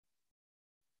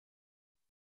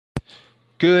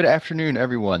Good afternoon,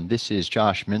 everyone. This is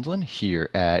Josh Mindlin here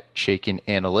at Chaikin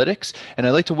Analytics, and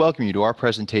I'd like to welcome you to our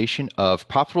presentation of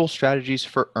Profitable Strategies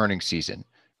for Earnings Season.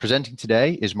 Presenting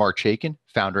today is Marc Chaikin,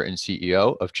 founder and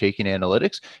CEO of Chaikin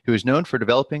Analytics, who is known for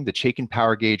developing the Chaikin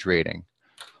Power Gauge rating.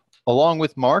 Along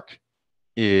with Marc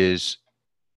is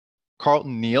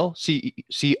Carlton Neel,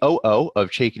 COO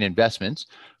of Chaikin Investments.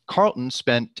 Carlton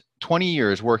spent 20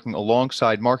 years working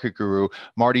alongside market guru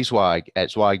Marty Zweig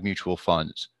at Zweig Mutual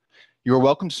Funds. You are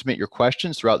welcome to submit your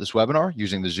questions throughout this webinar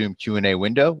using the Zoom Q&A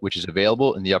window, which is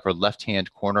available in the upper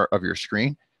left-hand corner of your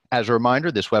screen. As a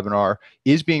reminder, this webinar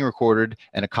is being recorded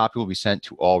and a copy will be sent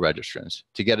to all registrants.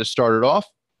 To get us started off,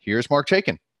 here's Marc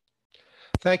Chaikin.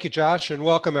 Thank you, Josh, and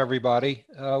welcome everybody.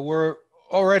 We're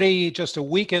already just a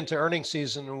week into earnings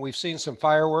season, and we've seen some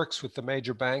fireworks with the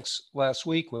major banks last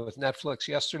week, with Netflix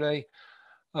yesterday,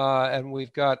 and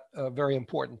we've got a very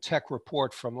important tech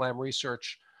report from Lam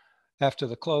Research after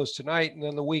the close tonight, and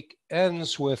then the week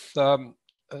ends with a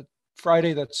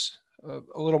Friday that's a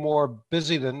little more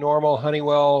busy than normal.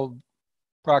 Honeywell,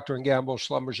 Procter & Gamble,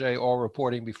 Schlumberger all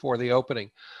reporting before the opening.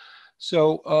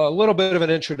 So a little bit of an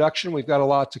introduction. We've got a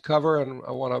lot to cover, and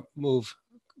I want to move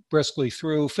briskly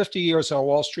through. 50 years on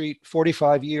Wall Street,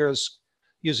 45 years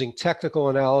using technical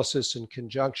analysis in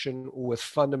conjunction with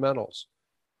fundamentals.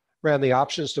 Ran the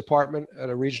options department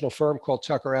at a regional firm called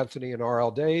Tucker Anthony and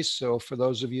R.L. Days. So for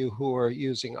those of you who are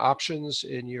using options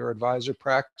in your advisor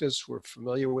practice, we're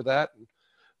familiar with that. And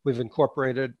we've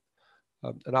incorporated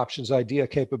an options idea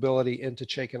capability into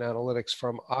Chaikin Analytics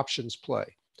from Options Play.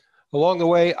 Along the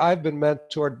way, I've been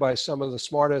mentored by some of the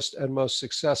smartest and most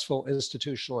successful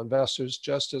institutional investors,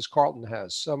 just as Carlton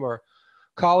has. Some are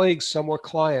colleagues, some were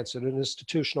clients at an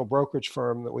institutional brokerage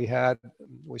firm that we had.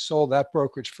 We sold that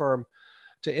brokerage firm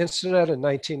to Instinet in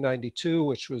 1992,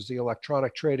 which was the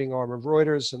electronic trading arm of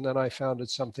Reuters. And then I founded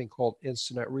something called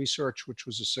Instinet Research, which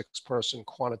was a 6-person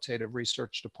quantitative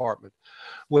research department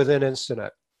within Instinet.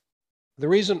 The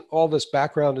reason all this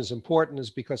background is important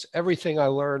is because everything I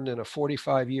learned in a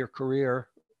 45-year career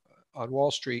on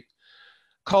Wall Street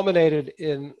culminated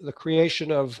in the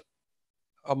creation of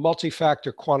a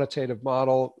multi-factor quantitative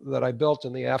model that I built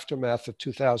in the aftermath of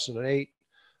 2008.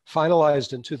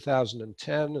 Finalized in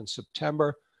 2010 in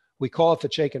September. We call it the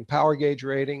Chaikin Power Gauge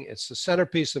rating. It's the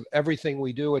centerpiece of everything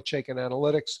we do at Chaikin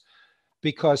Analytics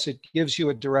because it gives you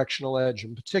a directional edge,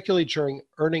 and particularly during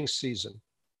earnings season.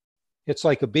 It's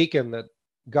like a beacon that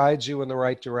guides you in the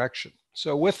right direction.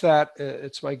 So with that,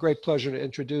 it's my great pleasure to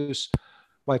introduce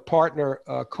my partner,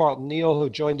 Carlton Neel, who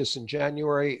joined us in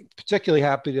January. Particularly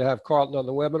happy to have Carlton on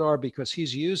the webinar because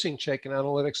he's using Chaikin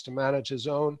Analytics to manage his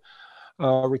own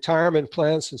retirement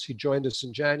plan since he joined us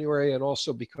in January, and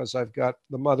also because I've got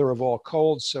the mother of all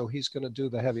colds, so he's going to do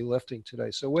the heavy lifting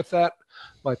today. So with that,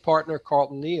 my partner,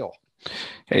 Carlton Neel.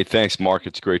 Hey, thanks, Marc.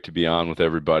 It's great to be on with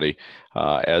everybody.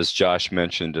 As Josh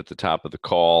mentioned at the top of the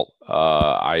call,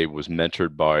 I was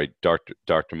mentored by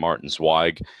Dr. Martin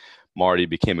Zweig. Marty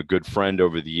became a good friend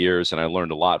over the years, and I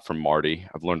learned a lot from Marty.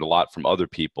 I've learned a lot from other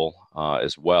people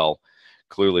as well.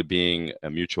 Clearly, being a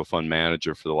mutual fund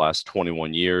manager for the last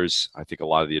 21 years, I think a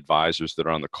lot of the advisors that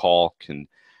are on the call can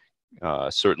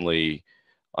certainly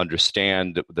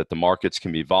understand that the markets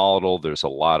can be volatile. There's a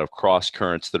lot of cross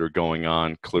currents that are going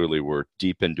on. Clearly, we're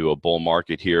deep into a bull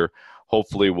market here.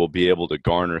 Hopefully, we'll be able to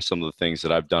garner some of the things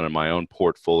that I've done in my own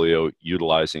portfolio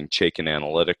utilizing Chaikin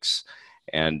Analytics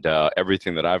and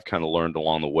everything that I've kind of learned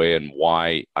along the way, and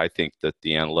why I think that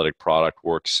the analytic product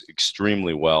works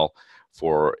extremely well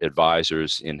for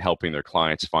advisors in helping their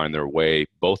clients find their way,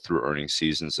 both through earnings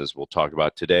seasons, as we'll talk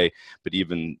about today, but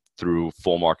even through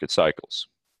full market cycles.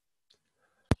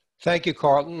 Thank you,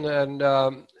 Carlton.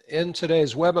 And in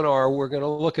today's webinar, we're going to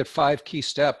look at 5 key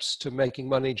steps to making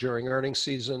money during earnings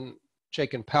season: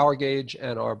 Chaikin Power Gauge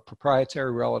and our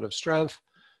proprietary relative strength,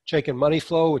 Chaikin Money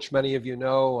Flow, which many of you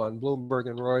know on Bloomberg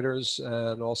and Reuters,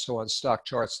 and also on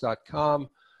stockcharts.com.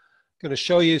 Going to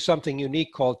show you something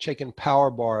unique called Chaikin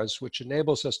Power Bars, which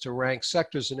enables us to rank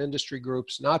sectors and industry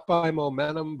groups not by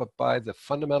momentum, but by the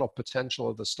fundamental potential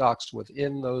of the stocks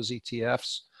within those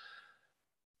ETFs.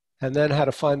 And then how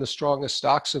to find the strongest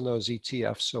stocks in those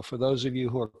ETFs. So for those of you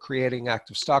who are creating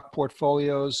active stock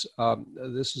portfolios,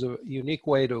 this is a unique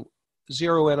way to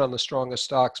zero in on the strongest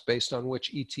stocks based on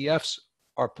which ETFs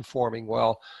are performing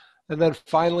well. And then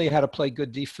finally, how to play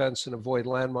good defense and avoid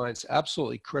landmines,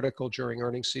 absolutely critical during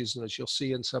earnings season, as you'll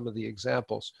see in some of the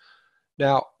examples.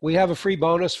 Now, we have a free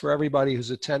bonus for everybody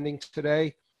who's attending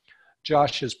today.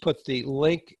 Josh has put the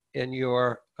link in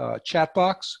your chat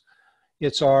box.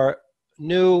 It's our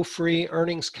new free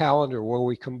earnings calendar where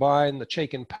we combine the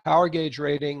Chaikin Power Gauge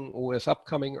rating with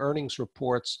upcoming earnings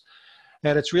reports.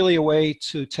 And it's really a way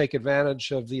to take advantage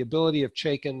of the ability of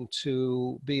Chaikin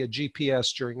to be a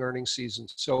GPS during earnings season.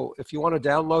 So if you want to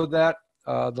download that,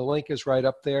 the link is right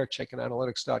up there,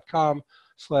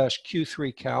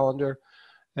 chaikinanalytics.com/Q3 calendar.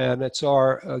 And it's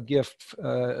our gift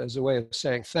as a way of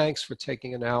saying thanks for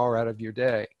taking an hour out of your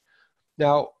day.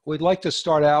 Now, we'd like to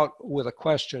start out with a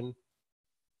question.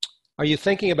 Are you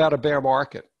thinking about a bear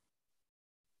market?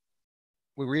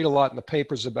 We read a lot in the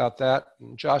papers about that,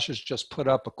 and Josh has just put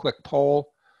up a quick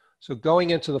poll. So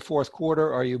going into the fourth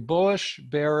quarter, are you bullish,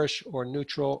 bearish, or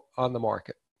neutral on the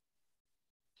market?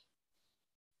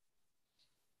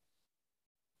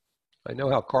 I know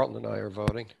how Carlton and I are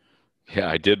voting. Yeah,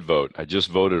 I did vote. I just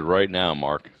voted right now,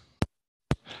 Mark.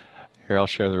 Here, I'll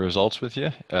share the results with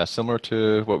you. Similar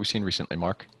to what we've seen recently,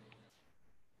 Mark.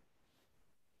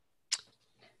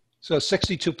 So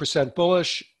 62%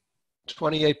 bullish,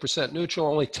 28% neutral,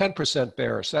 only 10%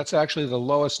 bearish. That's actually the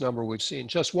lowest number we've seen.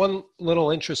 Just one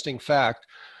little interesting fact.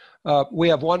 We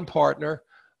have one partner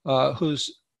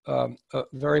who's a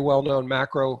very well-known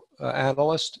macro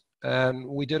analyst, and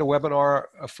we did a webinar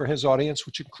for his audience,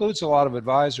 which includes a lot of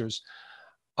advisors.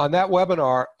 On that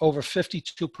webinar, over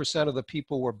 52% of the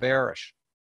people were bearish.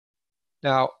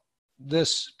 Now,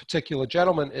 this particular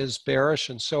gentleman is bearish,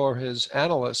 and so are his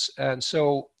analysts. And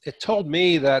so it told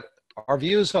me that our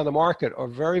views on the market are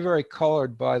very, very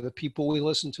colored by the people we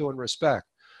listen to and respect.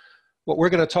 What we're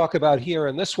going to talk about here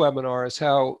in this webinar is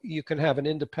how you can have an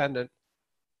independent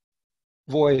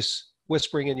voice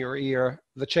whispering in your ear,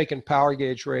 the Chaikin Power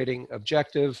Gauge rating,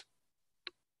 objective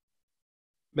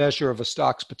measure of a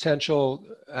stock's potential,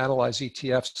 analyze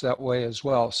ETFs that way as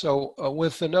well. So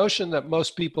with the notion that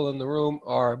most people in the room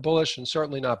are bullish and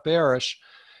certainly not bearish,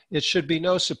 it should be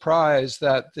no surprise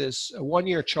that this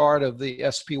one-year chart of the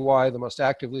SPY, the most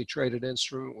actively traded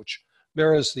instrument, which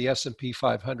mirrors the S&P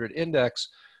 500 index,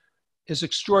 is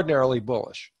extraordinarily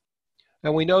bullish.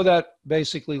 And we know that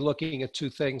basically looking at two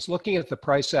things, looking at the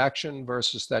price action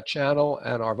versus that channel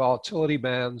and our volatility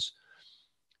bands,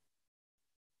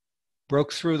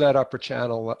 broke through that upper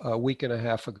channel a week and a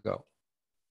half ago.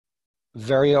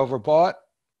 Very overbought.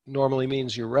 Normally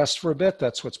means you rest for a bit.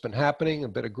 That's what's been happening. A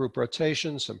bit of group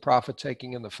rotation, some profit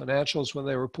taking in the financials when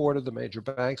they reported, the major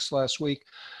banks last week.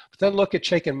 But then look at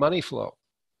Chaikin Money Flow.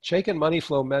 Chaikin Money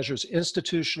Flow measures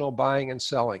institutional buying and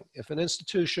selling. If an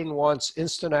institution wants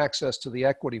instant access to the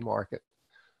equity market,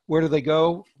 where do they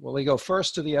go? Well, they go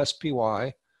first to the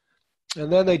SPY,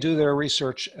 and then they do their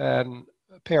research and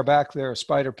pare back their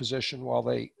spider position while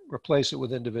they replace it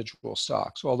with individual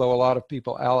stocks. Although a lot of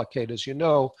people allocate, as you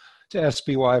know, to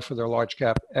SPY for their large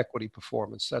cap equity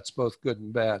performance. That's both good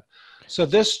and bad. So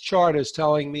this chart is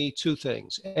telling me two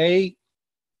things. A,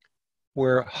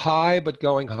 we're high but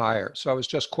going higher. So I was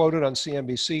just quoted on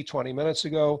CNBC 20 minutes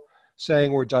ago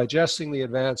saying we're digesting the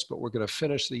advance, but we're going to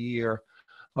finish the year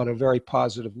on a very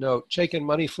positive note. Chaikin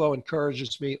Money Flow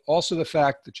encourages me. Also the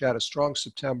fact that you had a strong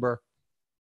September,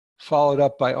 followed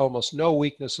up by almost no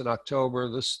weakness in October.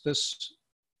 This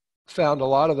found a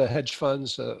lot of the hedge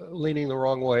funds leaning the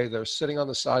wrong way. They're sitting on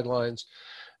the sidelines.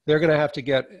 They're going to have to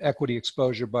get equity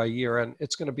exposure by year, and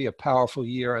it's going to be a powerful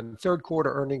year. And third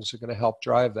quarter earnings are going to help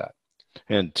drive that.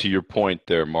 And to your point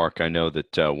there, Mark, I know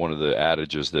that one of the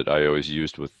adages that I always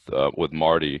used with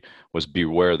Marty was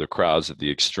beware the crowds at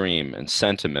the extreme, and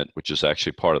sentiment, which is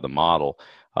actually part of the model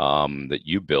that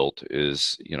you built,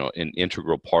 is an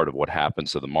integral part of what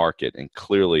happens to the market. And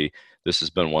clearly, this has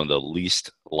been one of the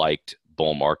least liked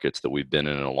bull markets that we've been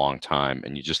in a long time.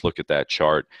 And you just look at that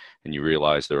chart and you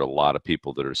realize there are a lot of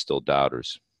people that are still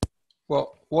doubters.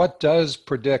 Well, what does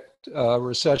predict a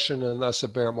recession and thus a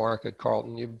bear market,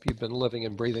 Carlton? You've been living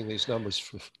and breathing these numbers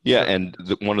for. Yeah, and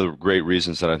one of the great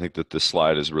reasons that I think that this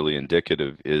slide is really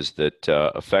indicative is that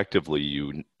effectively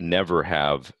you never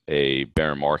have a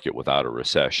bear market without a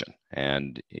recession.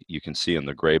 And you can see in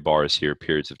the gray bars here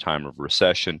periods of time of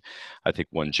recession. I think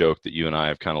one joke that you and I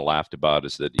have kind of laughed about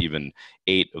is that even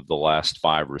 8 of the last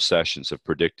 5 recessions have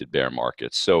predicted bear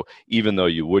markets. So even though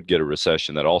you would get a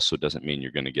recession, that also doesn't mean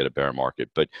you're going to get a bear market.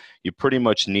 But you pretty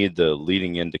much need the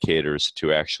leading indicators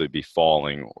to actually be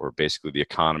falling, or basically the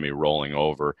economy rolling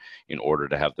over, in order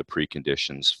to have the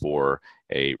preconditions for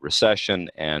a recession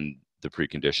and the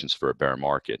preconditions for a bear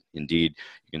market. Indeed,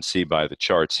 you can see by the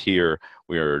charts here,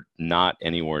 we are not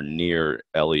anywhere near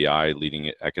LEI,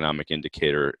 leading economic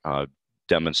indicator,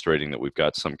 demonstrating that we've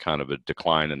got some kind of a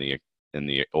decline in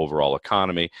the overall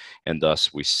economy, and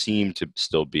thus we seem to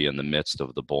still be in the midst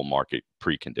of the bull market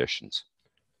preconditions.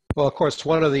 Well, of course,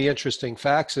 one of the interesting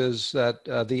facts is that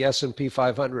the S&P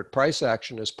 500 price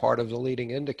action is part of the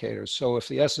leading indicators. So if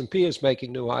the S&P is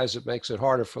making new highs, it makes it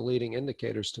harder for leading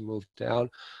indicators to move down.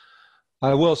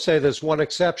 I will say there's one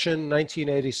exception,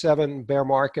 1987 bear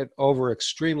market over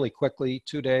extremely quickly,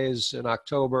 2 days in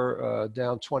October,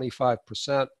 down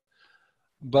 25%,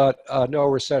 but no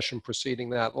recession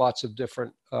preceding that. Lots of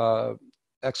different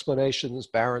explanations.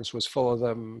 Barron's was full of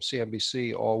them,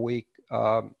 CNBC all week.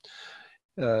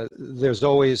 There's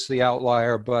always the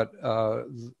outlier, but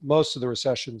most of the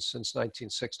recessions since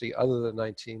 1960, other than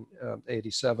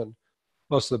 1987,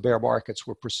 most of the bear markets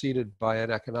were preceded by an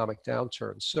economic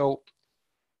downturn. So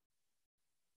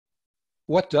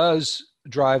what does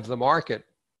drive the market?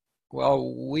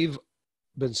 Well, we've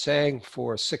been saying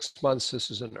for 6 months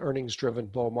this is an earnings-driven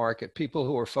bull market. People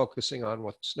who are focusing on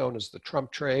what's known as the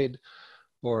Trump trade,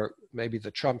 or maybe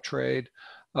the Trump trade,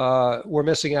 we're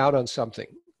missing out on something.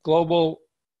 Global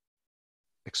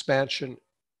expansion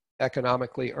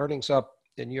economically, earnings up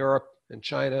in Europe, in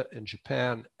China, in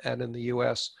Japan, and in the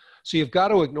US. So you've got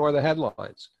to ignore the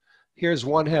headlines. Here's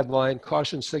one headline: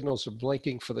 caution signals are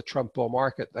blinking for the Trump bull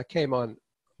market. That came on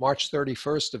March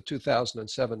 31st of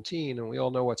 2017, and we all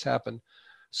know what's happened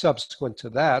subsequent to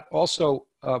that. Also,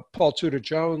 Paul Tudor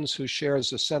Jones, who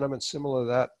shares a sentiment similar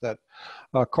to that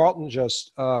Carlton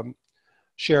just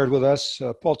shared with us.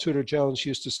 Paul Tudor Jones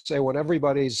used to say, when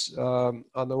everybody's on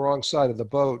the wrong side of the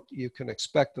boat, you can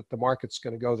expect that the market's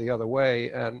going to go the other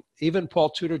way. And even Paul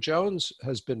Tudor Jones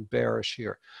has been bearish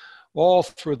here all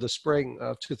through the spring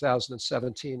of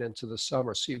 2017 into the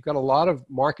summer. So you've got a lot of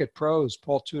market pros: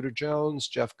 Paul Tudor Jones,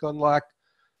 Jeff Gundlach,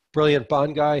 brilliant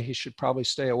bond guy. He should probably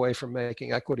stay away from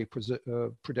making equity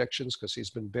predictions because he's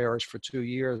been bearish for 2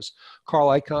 years. Carl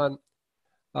Icahn.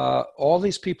 All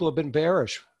these people have been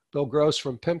bearish. Bill Gross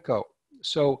from PIMCO.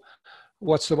 So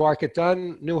what's the market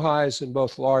done? New highs in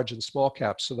both large and small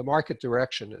caps. So the market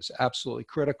direction is absolutely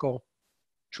critical.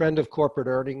 Trend of corporate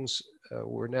earnings.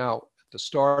 We're now at the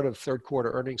start of third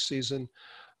quarter earnings season.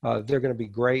 They're going to be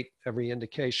great. Every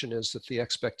indication is that the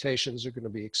expectations are going to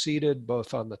be exceeded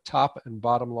both on the top and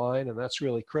bottom line, and that's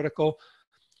really critical.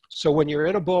 So when you're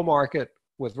in a bull market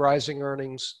with rising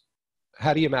earnings,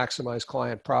 how do you maximize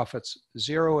client profits?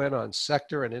 Zero in on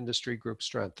sector and industry group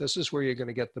strength. This is where you're going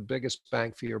to get the biggest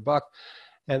bang for your buck.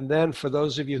 And then for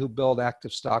those of you who build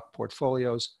active stock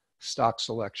portfolios, stock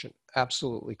selection,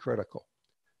 absolutely critical.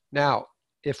 Now,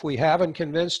 if we haven't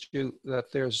convinced you that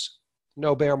there's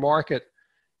no bear market,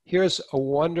 here's a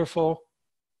wonderful,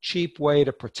 cheap way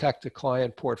to protect a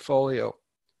client portfolio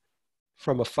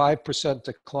from a 5%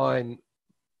 decline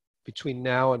between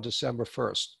now and December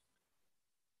 1st.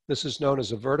 This is known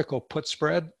as a vertical put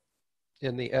spread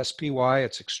in the SPY.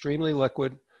 It's extremely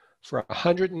liquid. For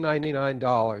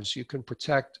 $199, you can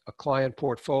protect a client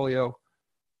portfolio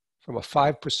from a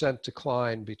 5%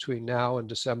 decline between now and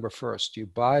December 1st. You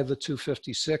buy the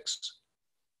 256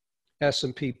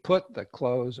 S&P put that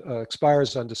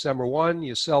expires on December 1.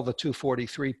 You sell the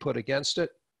 243 put against it.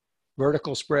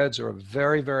 Vertical spreads are a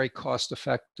very, very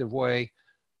cost-effective way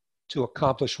to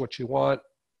accomplish what you want.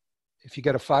 If you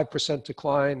get a 5%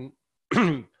 decline,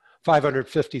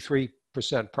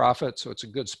 553% profit, so it's a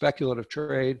good speculative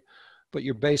trade, but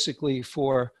you're basically,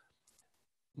 for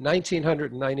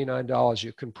 $1,999,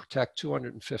 you can protect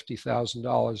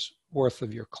 $250,000 worth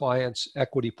of your client's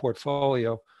equity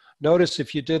portfolio. Notice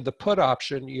if you did the put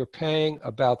option, you're paying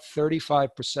about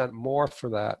 35% more for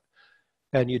that,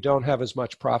 and you don't have as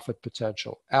much profit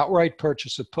potential. Outright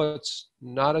purchase of puts,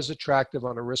 not as attractive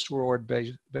on a risk-reward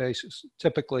basis.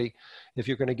 Typically, if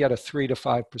you're going to get a 3 to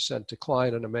 5%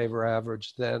 decline in a Maver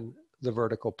average, then the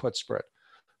vertical put spread.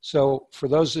 So for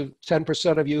those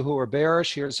 10% of you who are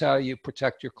bearish, here's how you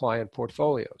protect your client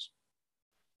portfolios.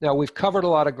 Now, we've covered a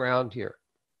lot of ground here.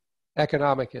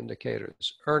 Economic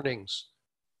indicators, earnings,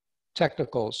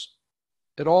 technicals.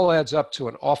 It all adds up to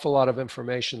an awful lot of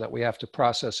information that we have to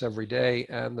process every day.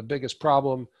 And the biggest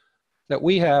problem that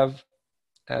we have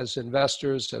as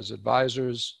investors, as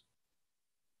advisors,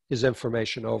 is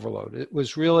information overload. It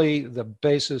was really the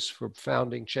basis for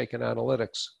founding Chaikin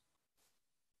Analytics.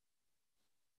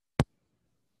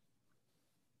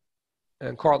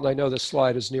 And Carlton, I know this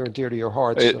slide is near and dear to your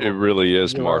heart. It really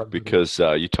is, Mark, because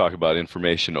you talk about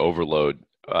information overload.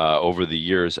 Over the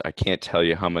years, I can't tell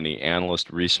you how many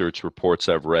analyst research reports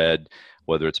I've read,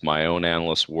 whether it's my own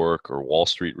analyst work or Wall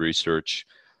Street research.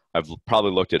 I've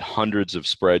probably looked at hundreds of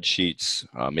spreadsheets,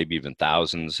 maybe even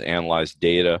thousands, analyzed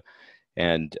data,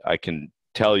 and I can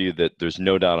tell you that there's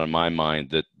no doubt in my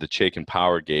mind that the Chaikin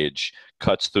Power Gauge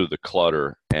cuts through the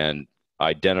clutter and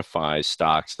identifies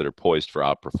stocks that are poised for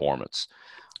outperformance.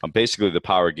 Basically, the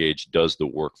Power Gauge does the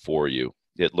work for you.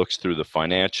 It looks through the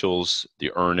financials,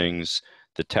 the earnings,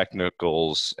 the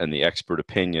technicals, and the expert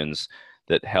opinions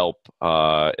that help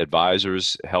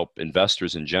advisors, help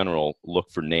investors in general look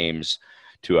for names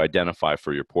to identify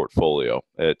for your portfolio.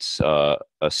 It's a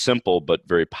simple but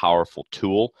very powerful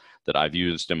tool that I've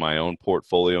used in my own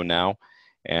portfolio now.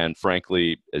 And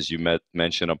frankly, as you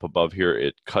mentioned up above here,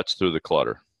 it cuts through the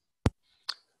clutter.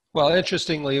 Well,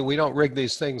 interestingly, we don't rig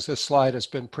these things. This slide has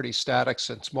been pretty static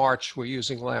since March. We're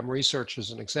using Lam Research as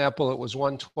an example. It was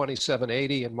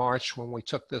 127.80 in March when we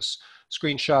took this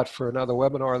screenshot for another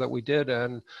webinar that we did,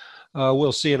 and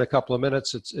we'll see in a couple of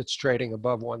minutes it's trading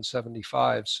above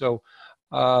 175. So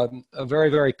a very,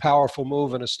 very powerful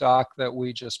move in a stock that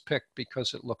we just picked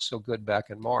because it looked so good back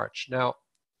in March. Now,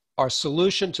 our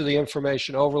solution to the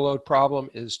information overload problem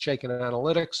is Chaikin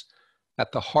Analytics.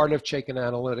 At the heart of Chaikin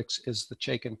Analytics is the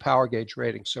Chaikin Power Gauge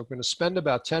rating. So we're going to spend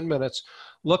about 10 minutes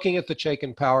looking at the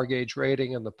Chaikin Power Gauge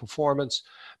rating and the performance,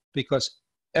 because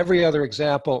every other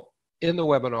example in the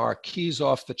webinar keys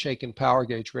off the Chaikin Power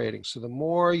Gauge rating. So the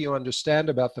more you understand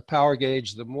about the Power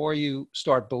Gauge, the more you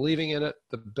start believing in it,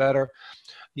 the better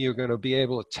you're going to be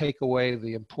able to take away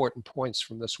the important points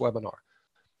from this webinar.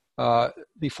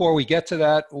 Before we get to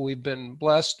that, we've been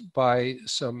blessed by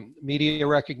some media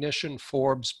recognition,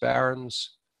 Forbes,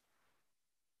 Barron's,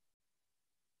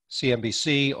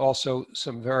 CNBC, also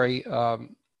some very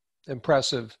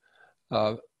impressive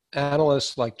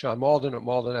analysts like John Malden at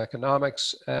Malden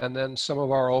Economics, and then some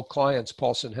of our old clients,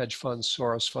 Paulson Hedge Funds,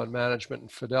 Soros Fund Management,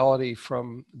 and Fidelity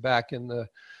from back in the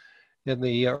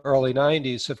early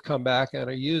 90s have come back and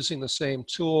are using the same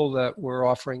tool that we're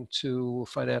offering to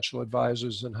financial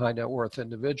advisors and high net worth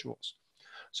individuals.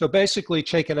 So basically,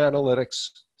 Chaikin Analytics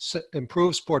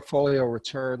improves portfolio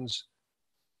returns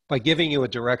by giving you a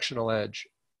directional edge.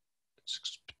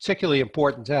 It's particularly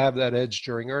important to have that edge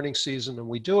during earnings season, and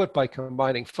we do it by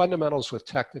combining fundamentals with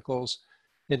technicals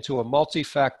into a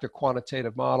multi-factor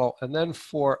quantitative model. And then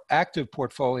for active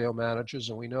portfolio managers,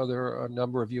 and we know there are a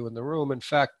number of you in the room, in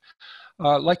fact,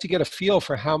 I'd like to get a feel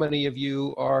for how many of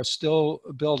you are still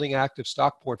building active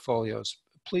stock portfolios.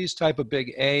 Please type a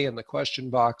big A in the question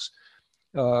box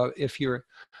if you're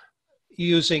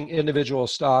using individual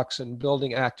stocks and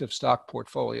building active stock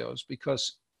portfolios,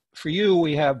 because for you,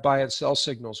 we have buy and sell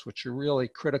signals, which are really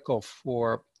critical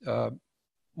for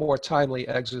more timely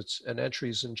exits and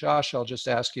entries. And Josh, I'll just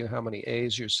ask you how many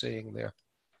A's you're seeing there.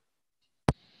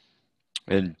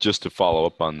 And just to follow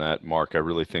up on that, Mark, I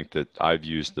really think that I've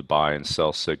used the buy and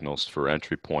sell signals for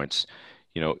entry points.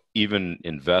 You know, even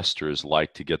investors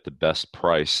like to get the best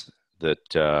price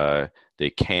that they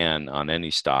can on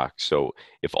any stock. So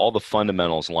if all the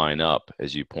fundamentals line up,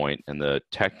 as you point, and the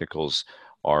technicals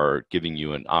are giving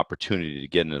you an opportunity to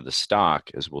get into the stock,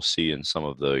 as we'll see in some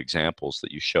of the examples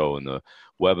that you show in the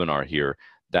webinar here,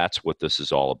 that's what this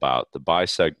is all about. The buy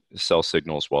sell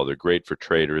signals, while they're great for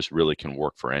traders, really can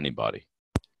work for anybody.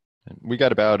 We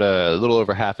got about a little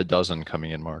over half a dozen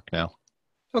coming in, Mark, now.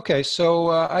 Okay, so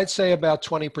I'd say about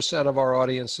 20% of our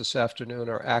audience this afternoon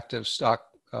are active stock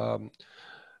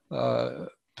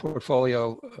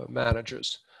portfolio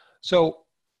managers. So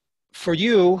for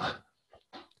you,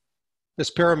 this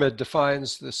pyramid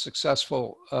defines the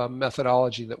successful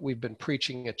methodology that we've been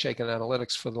preaching at Chaikin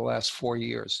Analytics for the last 4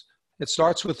 years. It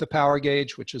starts with the power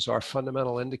gauge, which is our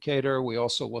fundamental indicator. We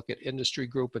also look at industry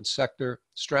group and sector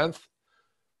strength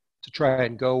to try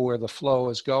and go where the flow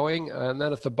is going. And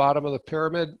then at the bottom of the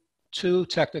pyramid, 2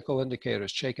 technical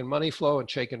indicators, Chaikin Money Flow and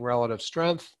Chaikin Relative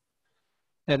Strength.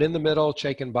 And in the middle,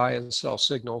 Chaikin buy and sell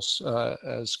signals.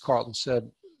 As Carlton said,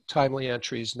 timely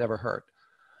entries never hurt.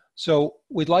 So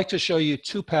we'd like to show you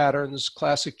 2 patterns,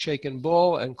 classic Chaikin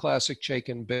Bull and classic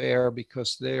Chaikin Bear,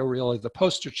 because they are really the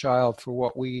poster child for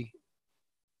what we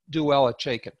do well at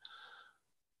Chaikin.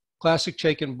 Classic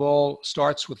Chaikin Bull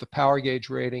starts with the power gauge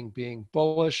rating being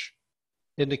bullish,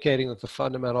 indicating that the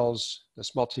fundamentals,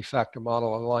 this multi-factor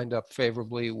model, are lined up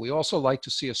favorably. We also like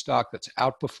to see a stock that's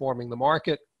outperforming the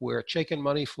market, where Chaikin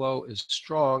Money Flow is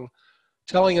strong,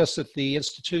 telling us that the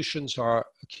institutions are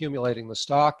accumulating the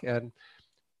stock. And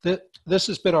this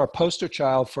has been our poster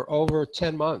child for over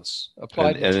 10 months.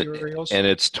 Applied Materials. And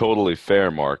it's totally fair,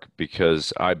 Mark,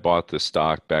 because I bought the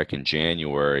stock back in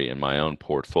January in my own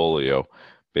portfolio,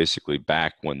 basically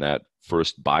back when that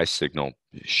first buy signal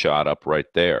shot up right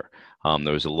there.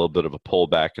 There was a little bit of a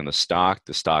pullback in the stock.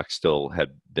 The stock still had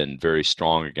been very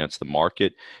strong against the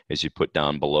market. As you put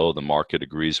down below, the market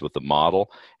agrees with the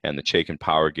model, and the Chaikin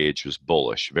Power Gauge was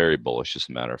bullish, very bullish, as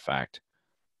a matter of fact.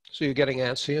 So you're getting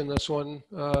antsy in this one,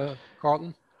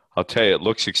 Carlton? I'll tell you, it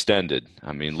looks extended.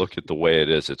 I mean, look at the way it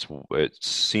is. It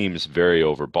seems very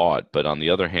overbought. But on the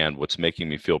other hand, what's making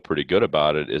me feel pretty good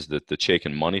about it is that the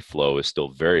Chaikin Money Flow is still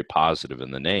very positive in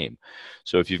the name.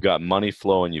 So if you've got money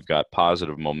flow and you've got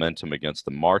positive momentum against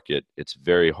the market, it's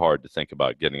very hard to think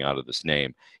about getting out of this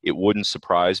name. It wouldn't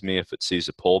surprise me if it sees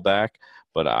a pullback,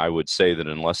 but I would say that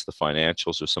unless the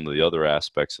financials or some of the other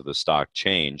aspects of the stock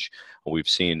change, we've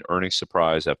seen earnings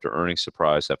surprise after earnings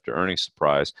surprise after earnings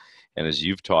surprise. And as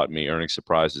you've taught me, earnings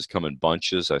surprises come in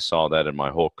bunches. I saw that in my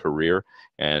whole career.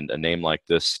 And a name like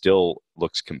this still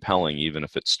looks compelling, even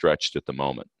if it's stretched at the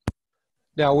moment.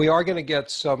 Now, we are going to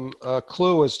get some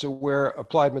clue as to where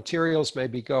Applied Materials may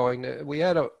be going. We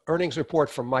had an earnings report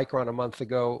from Micron a month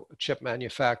ago, a chip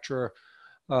manufacturer,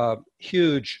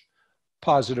 huge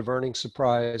positive earnings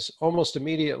surprise. Almost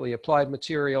immediately, Applied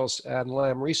Materials and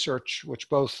Lam Research, which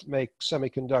both make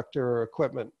semiconductor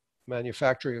equipment,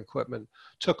 manufacturing equipment,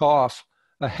 took off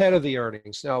ahead of the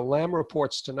earnings. Now, Lam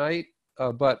reports tonight,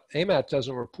 but AMAT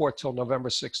doesn't report till November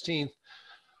 16th.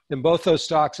 In both those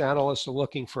stocks, analysts are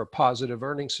looking for a positive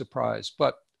earnings surprise.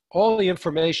 But all the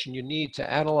information you need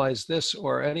to analyze this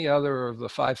or any other of the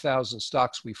 5,000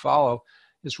 stocks we follow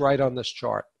is right on this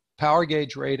chart. Power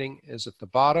gauge rating is at the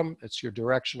bottom. It's your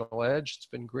directional edge. It's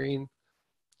been green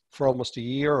for almost a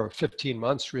year or 15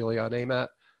 months really on AMAT.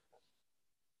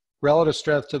 Relative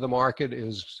strength to the market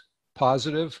is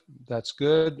positive. That's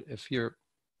good. If your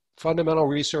fundamental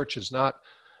research is not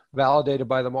validated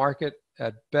by the market,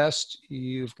 at best,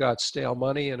 you've got stale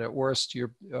money, and at worst,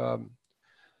 you're in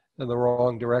the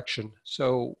wrong direction.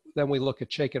 So then we look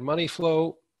at Chaikin Money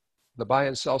Flow, the buy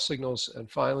and sell signals, and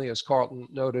finally, as Carlton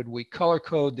noted, we color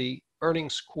code the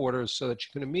earnings quarters so that you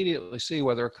can immediately see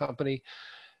whether a company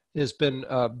has been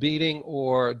beating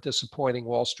or disappointing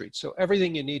Wall Street. So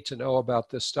everything you need to know about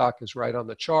this stock is right on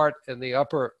the chart. In the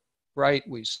upper right,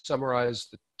 we summarize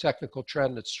the technical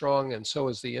trend. It's strong, and so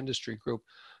is the industry group.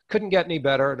 Couldn't get any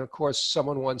better. And of course,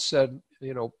 someone once said,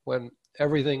 you know, when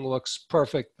everything looks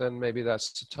perfect, then maybe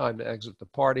that's the time to exit the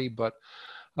party. But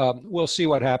we'll see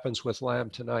what happens with Lam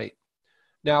tonight.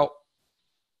 Now,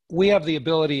 we have the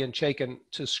ability in Chaikin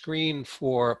to screen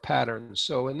for patterns.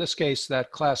 So in this case,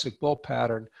 that classic bull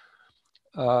pattern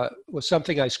was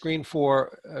something I screened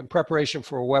for in preparation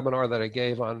for a webinar that I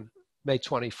gave on May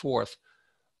 24th.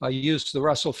 I used the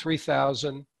Russell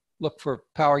 3000, looked for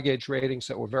power gauge ratings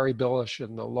that were very bullish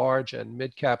in the large and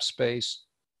mid-cap space,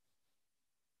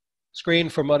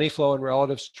 screened for money flow and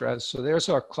relative strength. So there's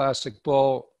our classic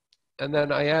bull. And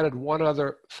then I added one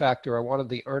other factor. I wanted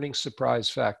the earnings surprise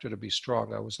factor to be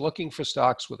strong. I was looking for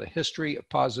stocks with a history of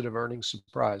positive earnings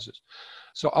surprises.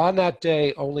 So on that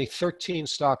day, only 13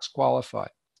 stocks qualified.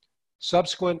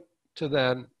 Subsequent to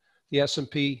then, the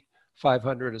S&P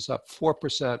 500 is up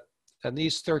 4%, and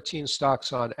these 13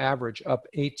 stocks on average up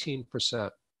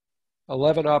 18%.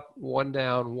 11 up, 1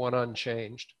 down, 1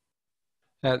 unchanged.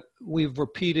 And we've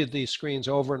repeated these screens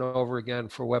over and over again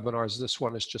for webinars. This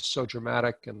one is just so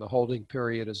dramatic, and the holding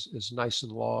period is nice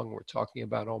and long. We're talking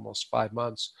about almost 5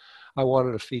 months. I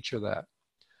wanted to feature that.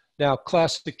 Now,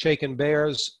 classic Chaikin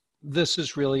bears, this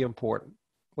is really important.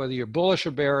 Whether you're bullish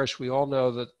or bearish, we all know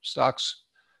that stocks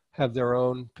have their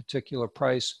own particular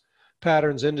price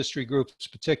patterns. Industry groups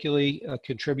particularly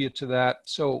contribute to that.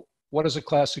 So what is a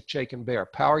classic Chaikin bear?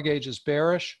 Power gauge is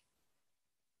bearish.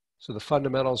 So the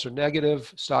fundamentals are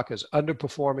negative, stock is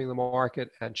underperforming the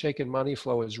market, and Chaikin Money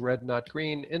Flow is red, not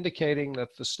green, indicating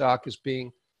that the stock is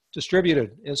being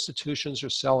distributed. Institutions are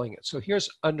selling it. So here's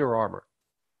Under Armour.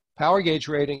 Power gauge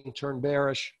rating turned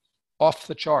bearish off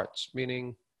the charts,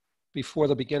 meaning before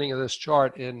the beginning of this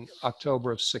chart in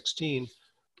October of 16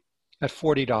 at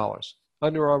 $40.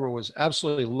 Under Armour was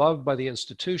absolutely loved by the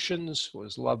institutions,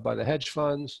 was loved by the hedge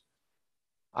funds.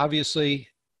 Obviously,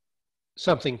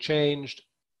 something changed.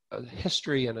 A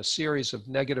history and a series of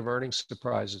negative earnings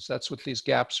surprises. That's what these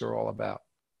gaps are all about.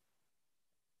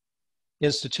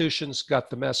 Institutions got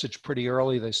the message pretty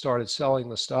early. They started selling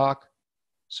the stock.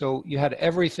 So you had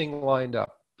everything lined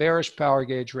up. Bearish power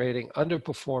gauge rating,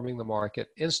 underperforming the market,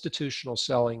 institutional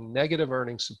selling, negative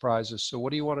earnings surprises. So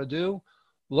what do you want to do?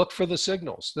 Look for the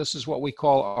signals. This is what we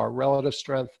call our relative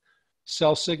strength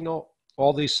sell signal.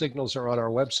 All these signals are on our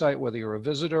website, whether you're a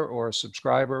visitor or a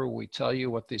subscriber. We tell you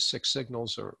what these 6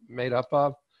 signals are made up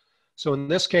of. So in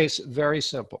this case, very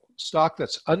simple. Stock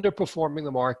that's underperforming the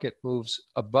market moves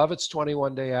above its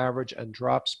 21-day average and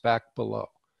drops back below.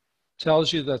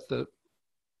 Tells you that the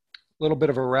little bit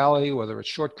of a rally, whether it's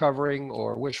short covering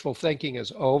or wishful thinking,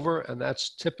 is over, and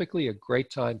that's typically a great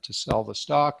time to sell the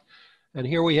stock. And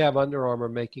here we have Under Armour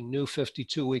making new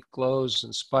 52-week lows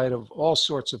in spite of all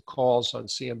sorts of calls on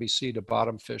CNBC to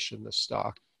bottom fish in this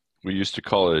stock. We used to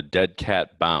call it a dead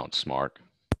cat bounce, Mark.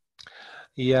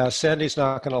 Yeah, Sandy's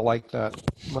not going to like that.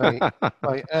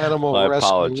 My animal I rescue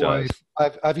apologize.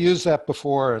 wife. I've used that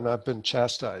before and I've been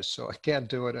chastised, so I can't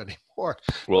do it anymore.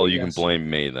 Well, But you can yes, blame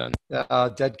me then.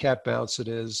 dead cat bounce it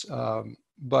is.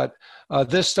 But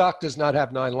this stock does not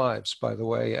have 9 lives, by the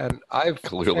way. And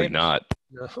Clearly not.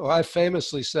 I've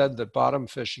famously said that bottom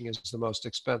fishing is the most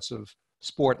expensive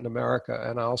sport in America,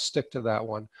 and I'll stick to that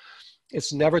one.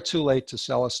 It's never too late to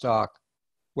sell a stock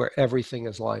where everything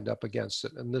is lined up against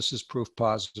it, and this is proof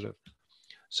positive.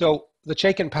 So the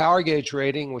Chaikin Power Gauge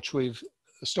rating, which we've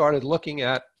started looking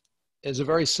at, is a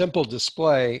very simple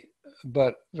display,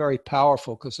 but very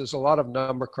powerful because there's a lot of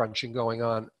number crunching going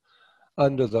on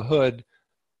under the hood.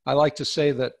 I like to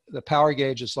say that the power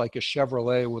gauge is like a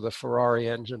Chevrolet with a Ferrari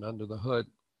engine under the hood.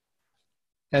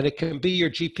 And it can be your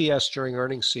GPS during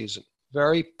earnings season.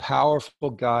 Very powerful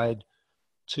guide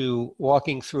to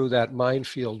walking through that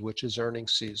minefield, which is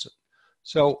earnings season.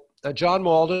 So John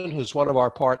Malden, who's one of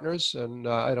our partners, and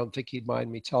I don't think he'd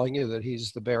mind me telling you that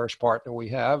he's the bearish partner we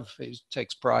have. He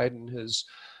takes pride in his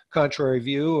contrary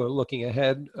view, looking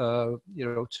ahead,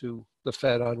 to the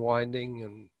Fed unwinding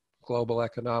and global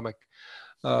economic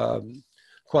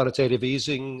quantitative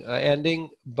easing ending.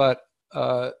 But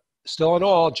still in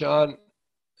all, John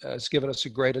has given us a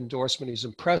great endorsement. He's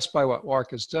impressed by what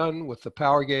Marc has done with the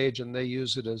power gauge, and they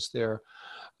use it as their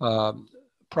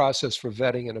process for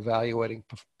vetting and evaluating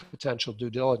potential due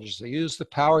diligence. They use the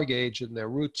power gauge in their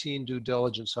routine due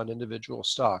diligence on individual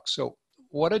stocks. So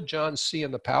what did John see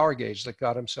in the power gauge that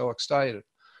got him so excited?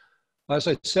 As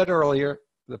I said earlier,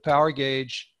 the power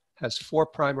gauge has 4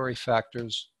 primary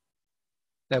factors.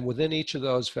 And within each of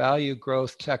those, value,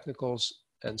 growth, technicals,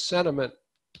 and sentiment,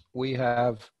 we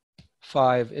have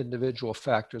 5 individual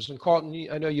factors. And Carlton,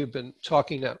 I know you've been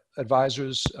talking to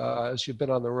advisors as you've been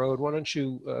on the road. Why don't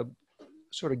you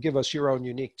sort of give us your own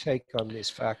unique take on these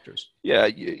factors? Yeah,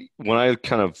 when I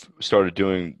kind of started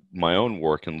doing my own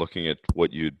work and looking at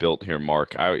what you'd built here,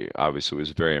 Mark, I obviously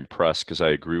was very impressed because I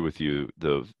agree with you.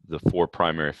 The 4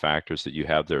 primary factors that you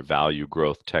have there, value,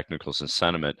 growth, technicals, and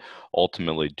sentiment,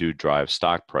 ultimately do drive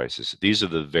stock prices. These are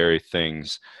the very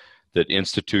things that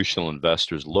institutional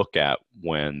investors look at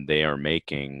when they are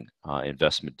making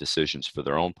investment decisions for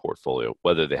their own portfolio,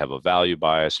 whether they have a value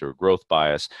bias or a growth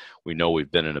bias. We know we've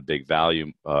been in a big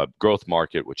value growth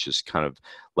market, which has kind of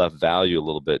left value a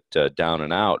little bit down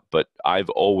and out. But I've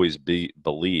always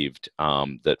believed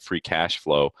that free cash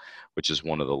flow, which is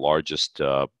one of the largest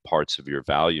parts of your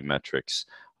value metrics,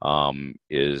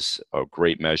 is a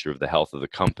great measure of the health of the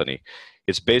company.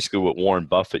 It's basically what Warren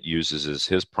Buffett uses as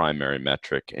his primary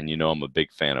metric. And I'm a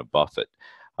big fan of Buffett.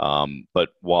 But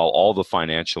while all the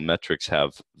financial metrics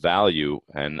have value,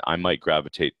 and I might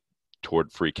gravitate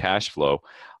toward free cash flow,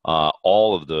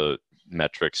 all of the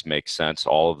metrics make sense.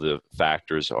 All of the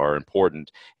factors are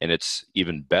important. And it's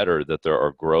even better that there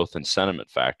are growth and sentiment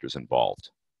factors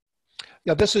involved.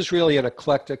 Yeah, this is really an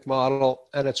eclectic model,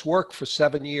 and it's worked for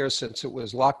 7 years since it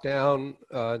was locked down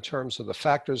in terms of the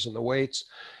factors and the weights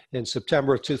in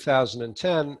September of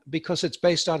 2010, because it's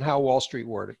based on how Wall Street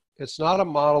worked. It's not a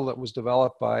model that was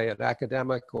developed by an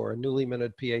academic or a newly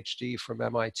minted PhD from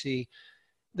MIT.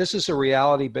 This is a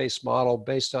reality-based model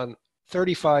based on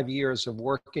 35 years of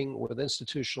working with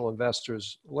institutional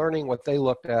investors, learning what they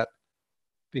looked at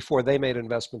before they made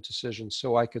investment decisions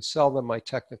so I could sell them my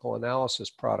technical analysis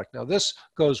product. Now, this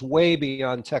goes way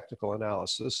beyond technical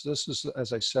analysis. This is,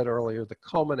 as I said earlier, the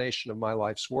culmination of my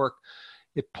life's work.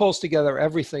 It pulls together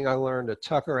everything I learned at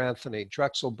Tucker Anthony,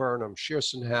 Drexel Burnham,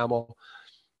 Shearson Hamel,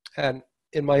 and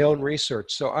in my own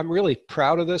research. So I'm really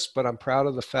proud of this, but I'm proud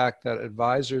of the fact that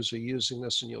advisors are using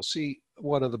this, and you'll see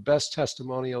one of the best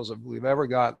testimonials that we've ever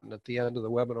gotten at the end of the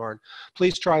webinar. And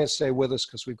please try and stay with us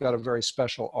because we've got a very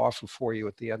special offer for you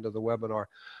at the end of the webinar.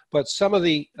 But some of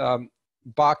the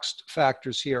boxed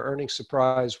factors here, earnings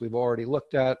surprise, we've already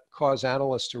looked at, cause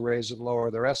analysts to raise and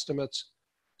lower their estimates.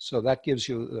 So that gives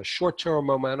you the short-term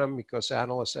momentum because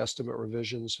analyst estimate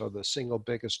revisions are the single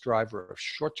biggest driver of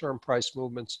short-term price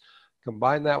movements.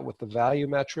 Combine that with the value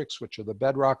metrics, which are the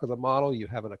bedrock of the model. You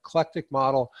have an eclectic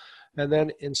model. And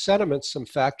then in sentiment, some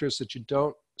factors that you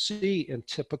don't see in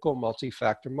typical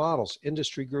multi-factor models: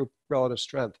 industry group relative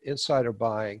strength, insider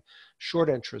buying, short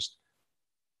interest.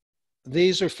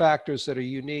 These are factors that are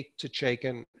unique to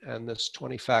Chaikin and this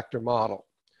 20-factor model.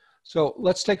 So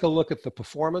let's take a look at the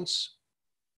performance.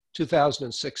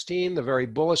 2016, the very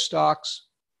bullish stocks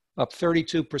up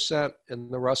 32% in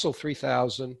the Russell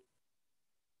 3000.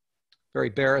 Very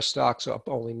bearish stocks up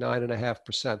only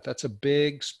 9.5%. That's a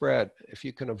big spread. If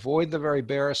you can avoid the very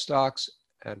bearish stocks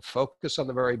and focus on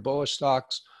the very bullish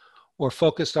stocks, or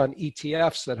focused on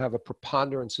ETFs that have a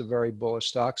preponderance of very bullish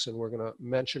stocks, and we're going to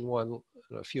mention one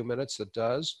in a few minutes that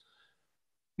does,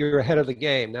 you're ahead of the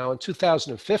game. Now, in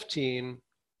 2015,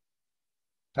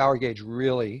 Power Gauge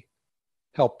really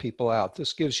helped people out.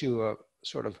 This gives you a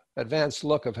sort of advanced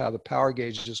look of how the Power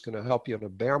Gauge is going to help you in a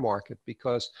bear market,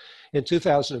 because in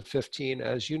 2015,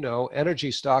 as you know,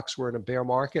 energy stocks were in a bear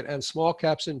market and small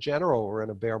caps in general were in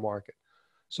a bear market.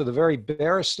 So the very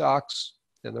bearish stocks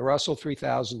in the Russell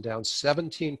 3000 down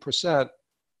 17%,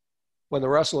 when the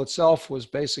Russell itself was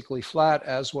basically flat,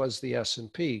 as was the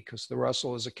S&P, because the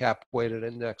Russell is a cap-weighted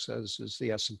index, as is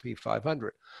the S&P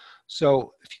 500.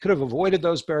 So if you could have avoided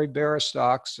those very bearish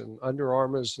stocks, and Under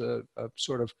Armour is a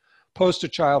sort of poster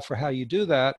child for how you do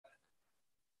that,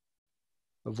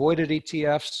 avoided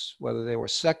ETFs, whether they were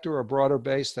sector or broader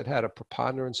based that had a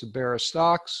preponderance of bearish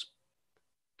stocks,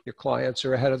 your clients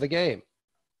are ahead of the game.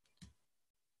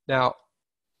 Now,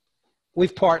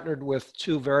 we've partnered with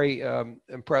two very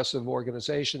impressive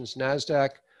organizations, NASDAQ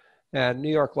and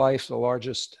New York Life, the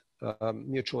largest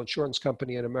mutual insurance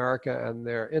company in America, and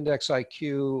their Index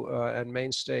IQ and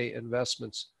Mainstay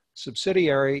Investments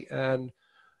subsidiary. And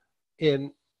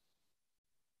in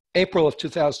April of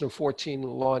 2014,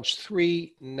 launched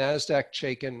 3 NASDAQ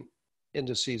Chaikin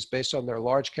indices based on their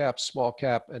large cap, small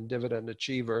cap, and dividend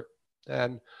achiever.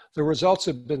 And the results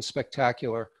have been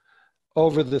spectacular.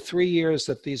 Over the 3 years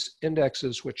that these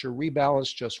indexes, which are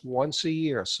rebalanced just once a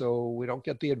year, so we don't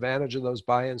get the advantage of those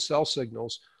buy and sell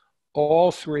signals, all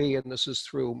 3, and this is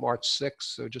through March 6th,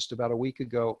 so just about a week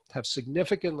ago, have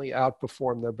significantly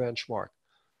outperformed their benchmark.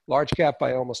 Large cap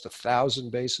by almost 1,000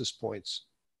 basis points.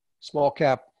 Small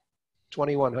cap,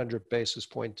 2,100 basis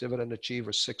point. Dividend achiever,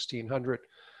 1,600.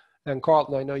 And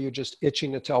Carlton, I know you're just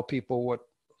itching to tell people what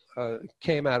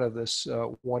came out of this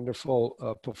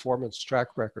wonderful performance track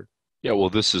record. Yeah,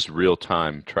 well, this is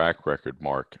real-time track record,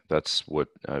 Mark. That's what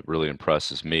really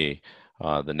impresses me.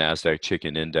 The NASDAQ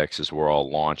Chaikin indexes were all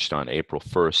launched on April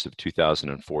 1st of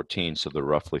 2014, so they're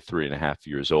roughly 3.5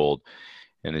 years old.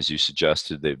 And as you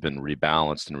suggested, they've been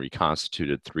rebalanced and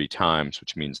reconstituted 3 times,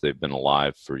 which means they've been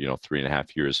alive for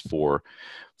 3.5 years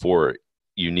for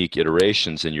unique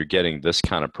iterations, and you're getting this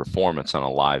kind of performance on a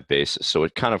live basis. So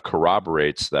it kind of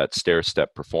corroborates that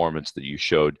stair-step performance that you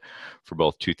showed for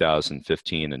both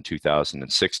 2015 and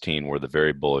 2016, where the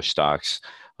very bullish stocks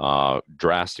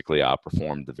drastically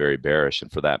outperformed the very bearish,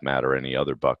 and for that matter, any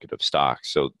other bucket of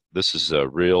stocks. So this is a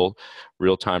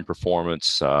real-time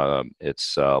performance.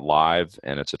 It's live,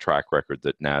 and it's a track record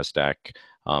that NASDAQ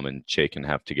and Chaikin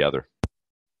have together.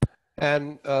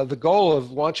 And the goal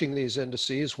of launching these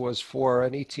indices was for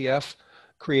an ETF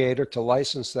creator to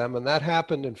license them. And that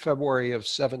happened in February of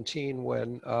 17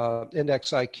 when Index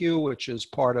IQ, which is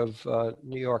part of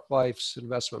New York Life's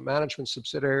investment management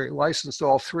subsidiary, licensed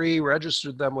all 3,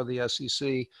 registered them with the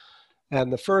SEC.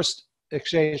 And the first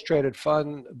exchange traded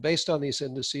fund based on these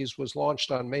indices was launched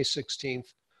on May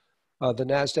 16th, the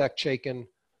NASDAQ Chaikin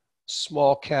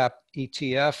Small Cap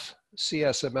ETF.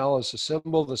 CSML is a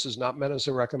symbol. This is not meant as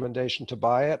a recommendation to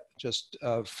buy it, just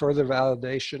further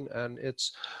validation. And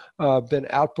it's been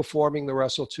outperforming the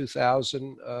Russell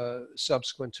 2000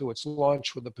 subsequent to its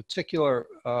launch, with a particular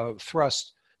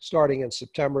thrust starting in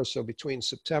September. So between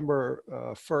September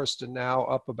 1st and now,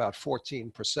 up about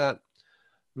 14%,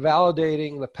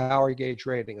 validating the Power Gauge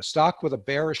rating. A stock with a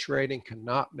bearish rating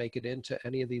cannot make it into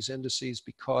any of these indices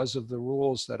because of the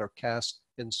rules that are cast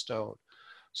in stone.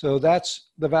 So that's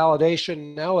the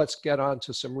validation. Now let's get on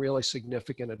to some really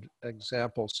significant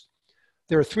examples.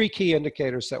 There are 3 key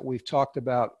indicators that we've talked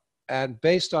about, and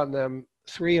based on them,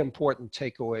 3 important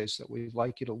takeaways that we'd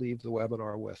like you to leave the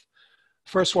webinar with.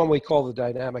 First one we call the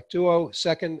dynamic duo.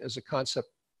 Second is a concept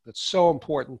that's so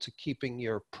important to keeping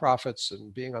your profits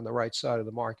and being on the right side of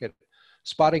the market,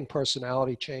 spotting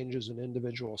personality changes in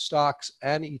individual stocks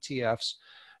and ETFs.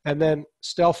 And then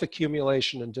stealth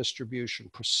accumulation and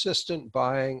distribution, persistent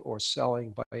buying or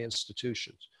selling by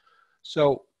institutions.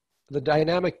 So the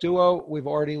dynamic duo we've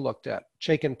already looked at.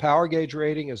 Chaikin Power Gauge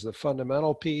rating is the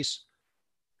fundamental piece.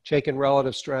 Chaikin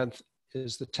relative strength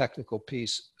is the technical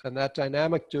piece. And that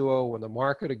dynamic duo, when the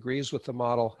market agrees with the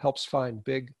model, helps find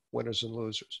big winners and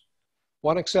losers.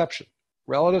 One exception,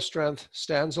 relative strength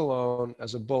stands alone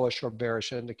as a bullish or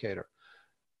bearish indicator.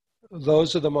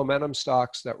 Those are the momentum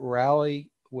stocks that rally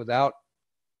without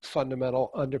fundamental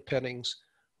underpinnings.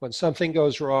 When something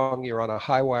goes wrong, you're on a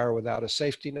high wire without a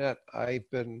safety net. I've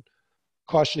been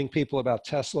cautioning people about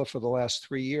Tesla for the last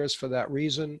 3 years for that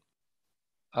reason.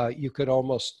 You could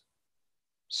almost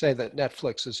say that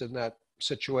Netflix is in that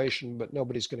situation, but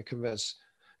nobody's going to convince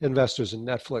investors in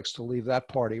Netflix to leave that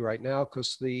party right now,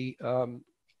 because the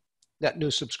net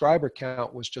new subscriber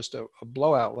count was just a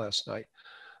blowout last night.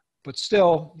 But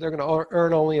still, they're going to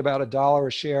earn only about $1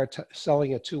 a share,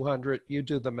 selling at 200. You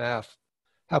do the math.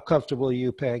 How comfortable are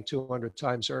you paying 200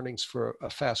 times earnings for a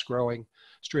fast-growing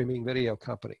streaming video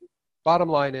company? Bottom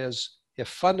line is, if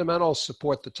fundamentals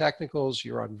support the technicals,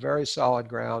 you're on very solid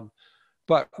ground,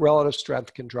 but relative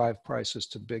strength can drive prices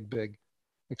to big, big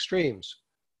extremes.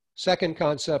 Second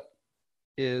concept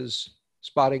is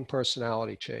spotting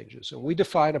personality changes. And we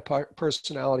define a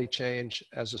personality change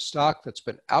as a stock that's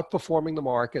been outperforming the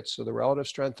market, so the relative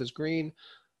strength is green,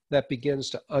 that begins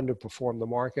to underperform the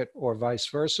market, or vice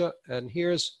versa. And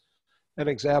here's an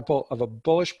example of a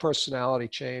bullish personality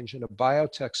change in a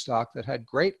biotech stock that had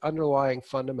great underlying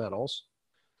fundamentals,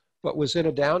 but was in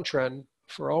a downtrend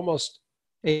for almost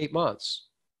 8 months.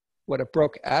 When it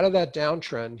broke out of that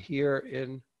downtrend here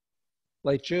in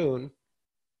late June,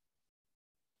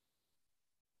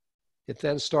 it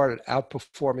then started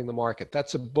outperforming the market.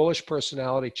 That's a bullish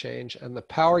personality change, and the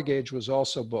power gauge was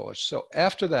also bullish. So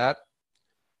after that,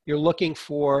 you're looking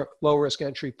for low risk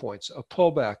entry points, a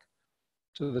pullback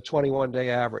to the 21-day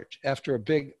average. After a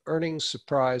big earnings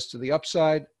surprise to the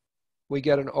upside, we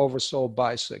get an oversold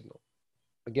buy signal.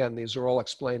 Again, these are all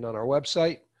explained on our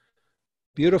website.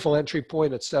 Beautiful entry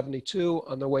point at 72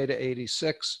 on the way to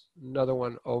 86, another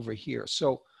one over here.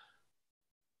 So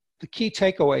the key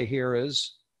takeaway here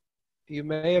is you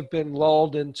may have been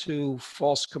lulled into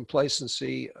false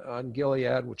complacency on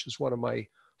Gilead, which is one of my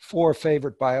 4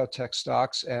 favorite biotech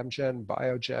stocks: Amgen,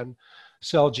 Biogen,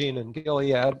 Celgene, and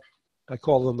Gilead. I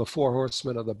call them the 4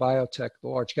 horsemen of the biotech, the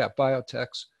large cap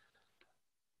biotechs.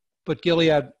 But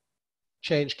Gilead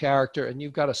changed character, and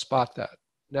you've got to spot that.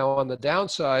 Now, on the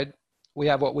downside, we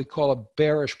have what we call a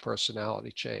bearish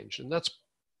personality change. And that's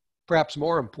perhaps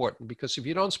more important, because if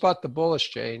you don't spot the bullish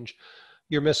change,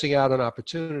 you're missing out on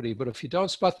opportunity. But if you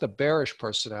don't spot the bearish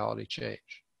personality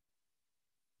change,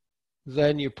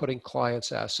 then you're putting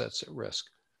clients' assets at risk.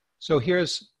 So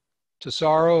here's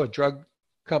Tesaro, a drug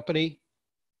company,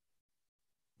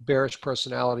 bearish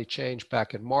personality change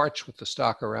back in March with the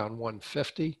stock around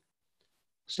 150.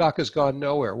 Stock has gone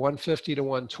nowhere, 150 to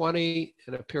 120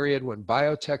 in a period when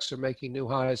biotechs are making new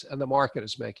highs and the market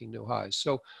is making new highs.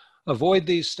 So avoid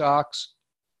these stocks,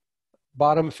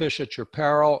 bottom fish at your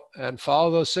peril, and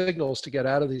follow those signals to get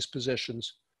out of these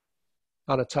positions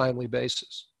on a timely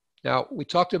basis. Now, we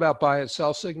talked about buy and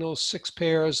sell signals, 6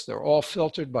 pairs. They're all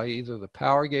filtered by either the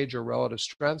power gauge or relative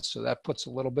strength, so that puts a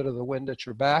little bit of the wind at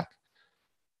your back.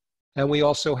 And we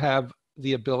also have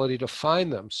the ability to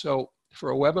find them. So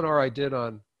for a webinar I did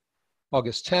on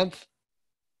August 10th,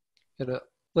 in a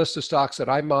list of stocks that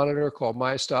I monitor called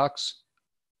My Stocks,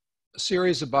 a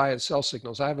series of buy and sell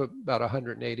signals. I have about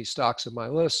 180 stocks in my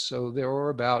list, so there were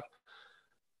about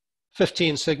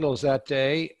 15 signals that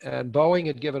day, and Boeing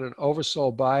had given an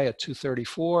oversold buy at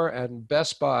 234, and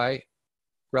Best Buy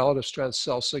relative strength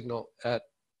sell signal at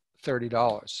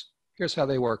 $30. Here's how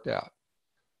they worked out.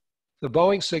 The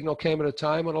Boeing signal came at a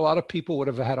time when a lot of people would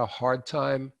have had a hard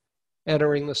time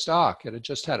entering the stock. It had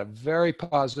just had a very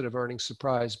positive earnings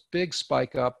surprise, big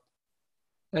spike up,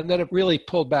 and then it really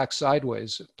pulled back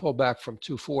sideways. It pulled back from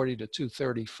 240 to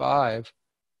 235.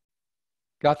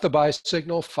 Got the buy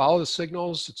signal, follow the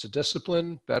signals. It's a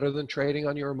discipline, better than trading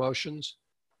on your emotions.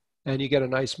 And you get a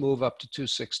nice move up to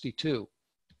 262.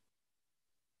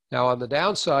 Now on the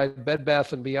downside, Bed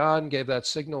Bath & Beyond gave that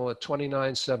signal at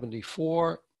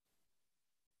 29.74.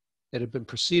 It had been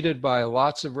preceded by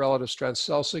lots of relative strength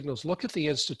sell signals. Look at the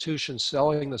institutions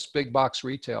selling this big box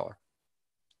retailer.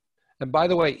 And by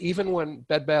the way, even when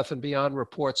Bed Bath & Beyond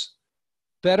reports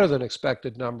better than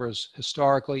expected numbers,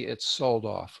 historically, it's sold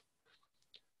off.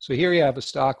 So here you have a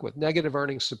stock with negative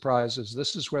earnings surprises.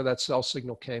 This is where that sell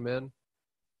signal came in.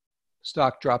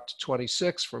 Stock dropped to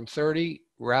 26 from 30,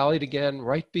 rallied again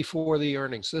right before the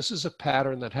earnings. This is a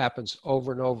pattern that happens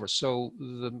over and over. So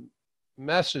the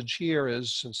message here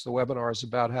is, since the webinar is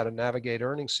about how to navigate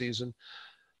earnings season,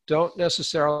 don't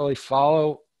necessarily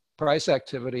follow price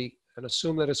activity and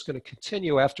assume that it's going to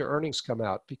continue after earnings come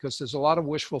out, because there's a lot of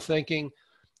wishful thinking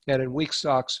and in weak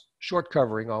stocks, short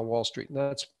covering on Wall Street. And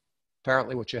that's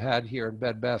apparently what you had here in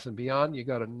Bed Bath & Beyond. You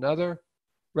got another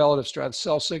relative strength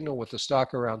sell signal with the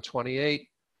stock around 28.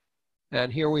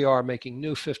 And here we are making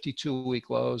new 52-week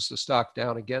lows. The stock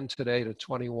down again today to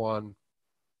 21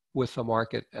 with the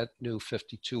market at new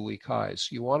 52-week highs.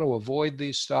 You want to avoid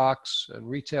these stocks, and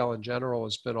retail in general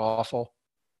has been awful.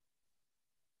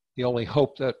 The only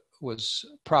hope that was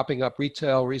propping up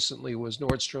retail recently was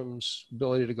Nordstrom's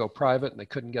ability to go private, and they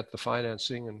couldn't get the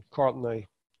financing. And Carlton, I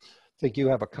think you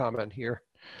have a comment here.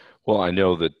 Well, I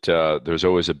know that there's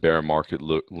always a bear market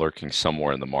lurking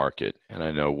somewhere in the market. And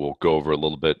I know we'll go over a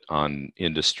little bit on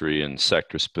industry and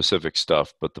sector specific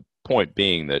stuff. But the point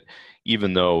being that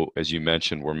even though, as you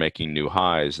mentioned, we're making new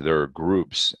highs, there are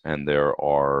groups and there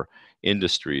are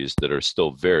industries that are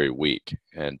still very weak.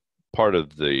 And part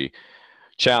of the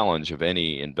challenge of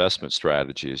any investment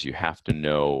strategy is you have to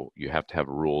know, you have to have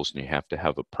rules, and you have to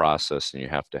have a process, and you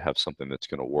have to have something that's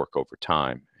going to work over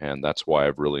time. And that's why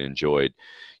I've really enjoyed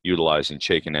utilizing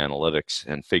Chaikin Analytics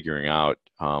and figuring out,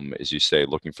 as you say,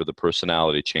 looking for the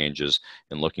personality changes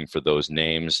and looking for those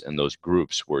names and those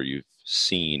groups where you've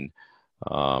seen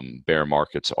bear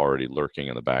markets already lurking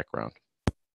in the background.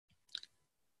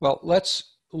 Well,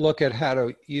 let's look at how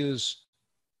to use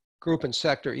group and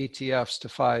sector ETFs to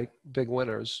find big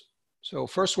winners. So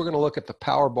first we're going to look at the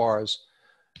power bars,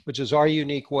 which is our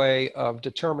unique way of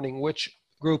determining which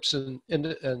groups and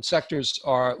sectors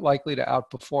are likely to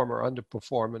outperform or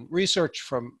underperform. And research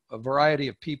from a variety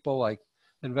of people like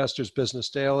Investors Business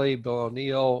Daily, Bill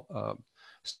O'Neill,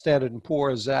 Standard &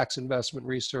 Poor's, Zacks Investment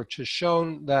Research has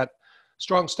shown that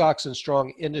strong stocks and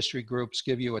strong industry groups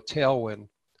give you a tailwind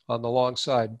on the long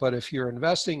side. But if you're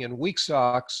investing in weak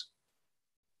stocks,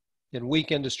 in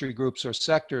weak industry groups or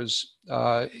sectors,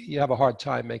 you have a hard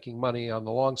time making money on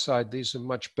the long side. These are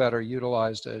much better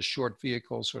utilized as short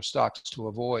vehicles or stocks to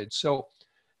avoid. So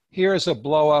here's a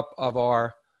blow up of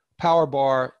our power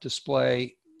bar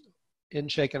display in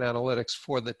Chaikin Analytics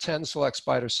for the 10 select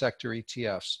spider sector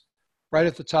ETFs. Right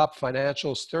at the top,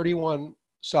 financials, 31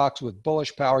 stocks with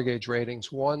bullish power gauge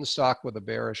ratings, 1 stock with a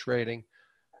bearish rating.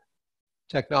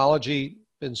 Technology,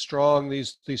 been strong.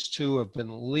 These two have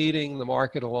been leading the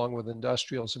market along with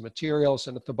industrials and materials.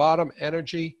 And at the bottom,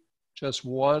 energy, just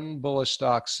 1 bullish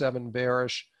stock, 7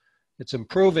 bearish. It's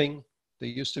improving. There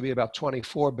used to be about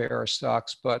 24 bearish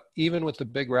stocks, but even with the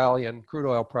big rally in crude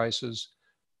oil prices,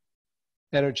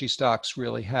 energy stocks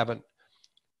really haven't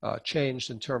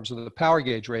changed in terms of the power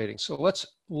gauge rating. So let's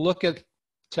look at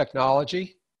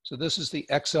technology. So this is the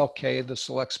XLK, the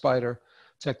Select Spider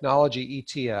Technology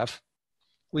ETF.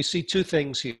 We see 2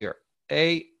 things here.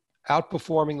 A,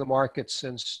 outperforming the market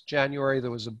since January.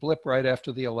 There was a blip right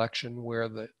after the election where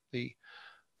the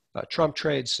Trump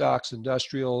trade stocks,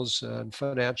 industrials, and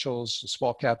financials, and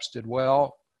small caps did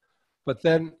well. But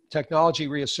then technology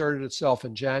reasserted itself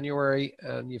in January,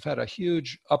 and you've had a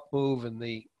huge up move in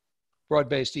the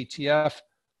broad-based ETF.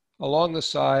 Along the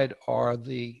side are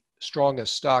the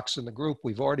strongest stocks in the group.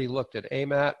 We've already looked at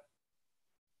AMAT.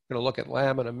 We're going to look at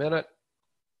LAM in a minute.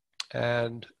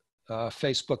 And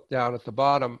Facebook down at the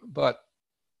bottom. But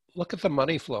look at the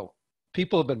money flow.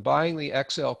 People have been buying the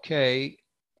XLK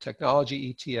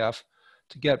technology ETF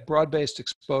to get broad-based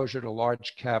exposure to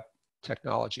large cap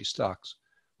technology stocks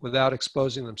without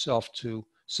exposing themselves to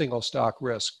single stock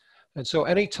risk. And so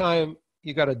anytime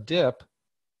you got a dip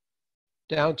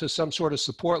down to some sort of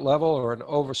support level or an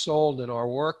oversold in our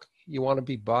work, you want to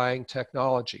be buying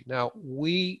technology. Now,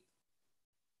 we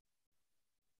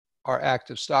are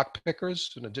active stock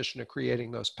pickers in addition to creating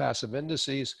those passive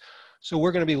indices. So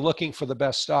we're going to be looking for the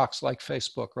best stocks like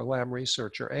Facebook or Lam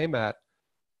Research or AMAT,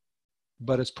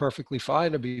 but it's perfectly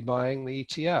fine to be buying the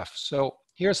ETF. So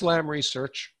here's Lam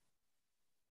Research,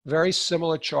 very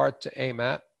similar chart to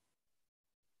AMAT.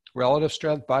 Relative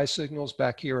strength buy signals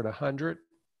back here at 100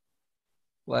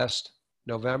 last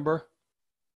November,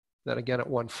 then again at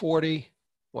 140,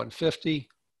 150.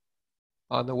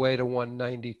 On the way to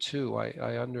 192. I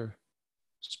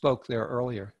underspoke there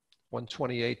earlier,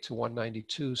 128 to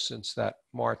 192 since that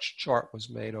March chart was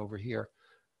made over here.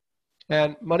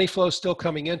 And money flow is still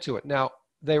coming into it. Now,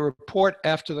 they report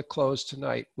after the close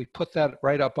tonight. We put that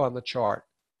right up on the chart.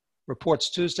 Reports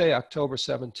Tuesday, October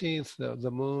 17th.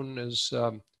 The moon is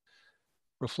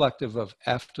reflective of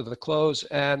after the close,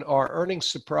 and our earnings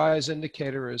surprise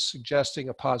indicator is suggesting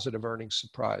a positive earnings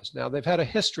surprise. Now, they've had a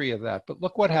history of that, but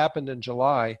look what happened in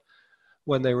July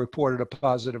when they reported a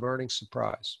positive earnings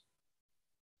surprise.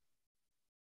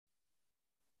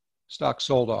 Stock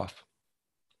sold off.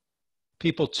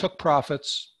 People took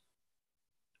profits,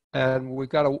 and we've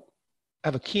got to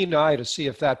have a keen eye to see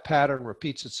if that pattern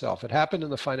repeats itself. It happened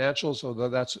in the financials, although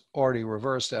that's already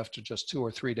reversed after just 2 or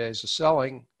 3 days of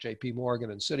selling. JP Morgan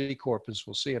and Citicorp, as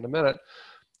we'll see in a minute.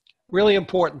 Really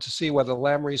important to see whether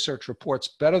Lam Research reports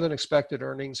better than expected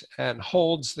earnings and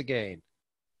holds the gain.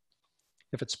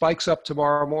 If it spikes up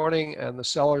tomorrow morning and the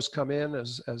sellers come in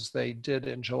as they did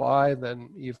in July, then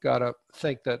you've got to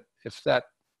think that if that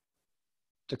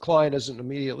decline isn't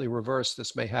immediately reversed,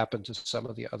 this may happen to some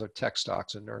of the other tech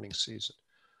stocks in earnings season.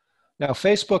 Now,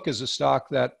 Facebook is a stock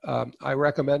that I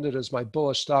recommended as my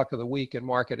bullish stock of the week in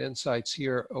Market Insights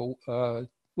here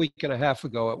week and a half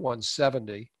ago at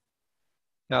 170.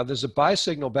 Now there's a buy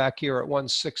signal back here at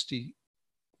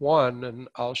 161, and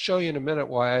I'll show you in a minute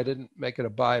why I didn't make it a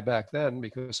buy back then,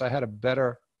 because I had a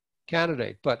better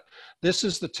candidate. But this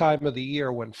is the time of the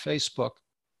year when Facebook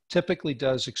typically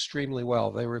does extremely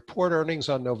well. They report earnings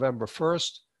on November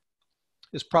 1st.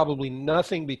 There's probably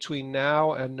nothing between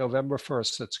now and November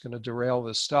 1st that's going to derail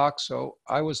this stock. So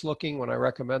I was looking, when I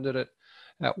recommended it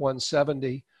at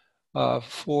 170,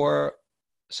 for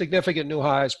significant new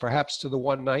highs, perhaps to the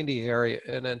 190 area,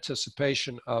 in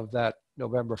anticipation of that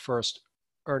November 1st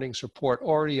earnings report,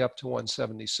 already up to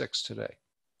 176 today.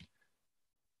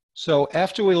 So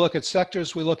after we look at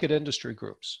sectors, we look at industry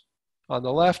groups. On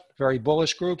the left, very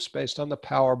bullish groups based on the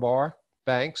power bar.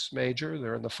 Banks, major,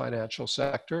 they're in the financial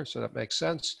sector, so that makes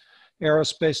sense.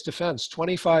 Aerospace defense,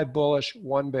 25 bullish,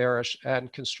 1 bearish,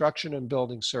 and construction and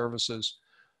building services,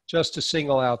 just to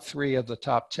single out 3 of the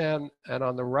top 10. And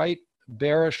on the right,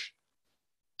 bearish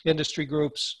industry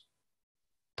groups.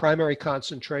 Primary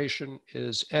concentration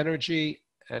is energy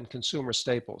and consumer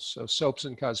staples. So soaps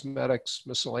and cosmetics,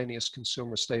 miscellaneous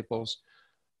consumer staples.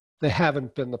 They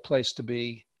haven't been the place to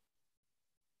be,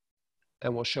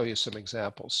 and we'll show you some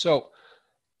examples. So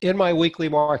in my weekly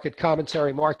market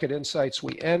commentary, market insights,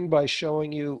 we end by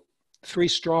showing you 3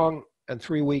 strong and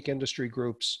 3 weak industry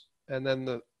groups, and then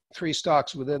the 3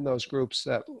 stocks within those groups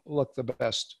that look the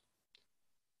best.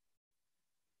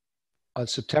 On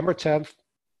September 10th,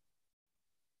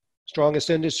 strongest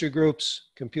industry groups,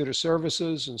 computer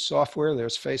services and software.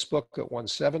 There's Facebook at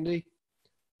 170,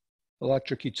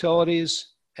 electric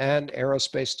utilities, and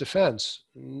aerospace defense.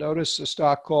 Notice a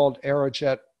stock called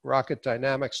Aerojet Rocket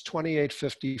Dynamics,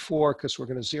 2854, because we're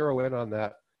going to zero in on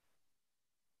that.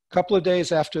 A couple of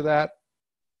days after that,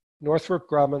 Northrop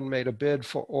Grumman made a bid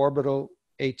for Orbital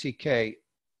ATK.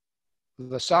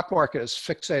 The stock market is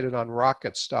fixated on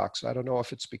rocket stocks. I don't know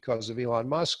if it's because of Elon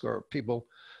Musk or people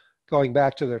going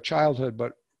back to their childhood,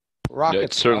 but rocket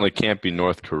It certainly can't be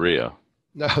North Korea.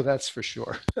 No, that's for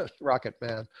sure. Rocket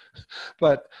man.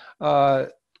 But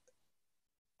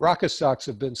rocket stocks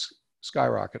have been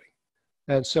skyrocketing.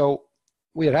 And so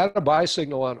we had a buy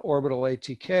signal on Orbital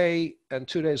ATK, and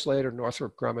 2 days later,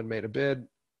 Northrop Grumman made a bid.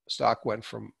 Stock went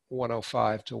from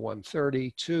 105 to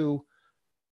 132.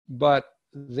 But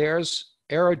there's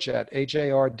Aerojet,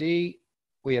 AJRD.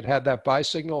 We had that buy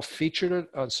signal, featured it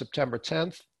on September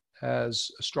 10th as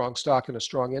a strong stock in a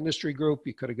strong industry group.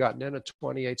 You could have gotten in at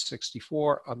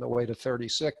 28.64 on the way to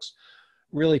 36.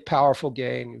 Really powerful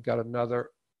gain. You've got another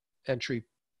entry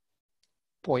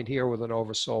point here with an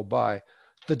oversold buy.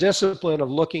 The discipline of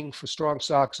looking for strong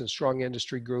stocks and strong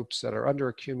industry groups that are under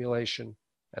accumulation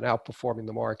and outperforming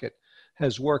the market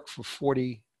has worked for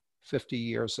 40, 50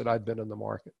 years that I've been in the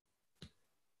market.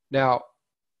 Now,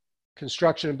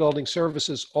 construction and building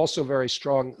services, also very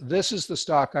strong. This is the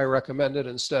stock I recommended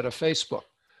instead of Facebook.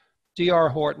 D.R.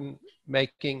 Horton,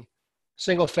 making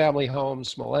single-family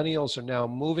homes. Millennials are now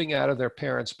moving out of their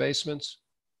parents' basements,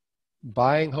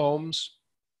 buying homes.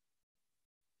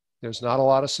 There's not a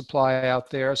lot of supply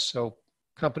out there, so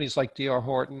companies like D.R.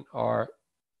 Horton are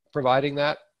providing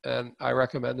that, and I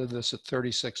recommended this at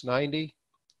 36.90.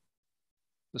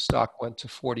 The stock went to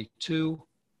 42,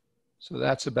 so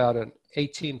that's about an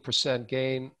 18%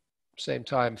 gain. Same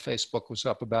time, Facebook was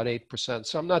up about 8%.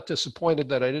 So I'm not disappointed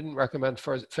that I didn't recommend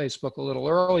Facebook a little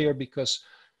earlier, because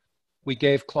we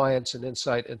gave clients an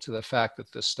insight into the fact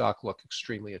that this stock looked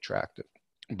extremely attractive.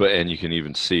 And you can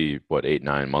even see,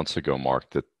 8-9 months ago,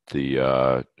 Mark, that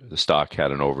the stock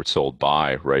had an oversold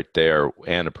buy right there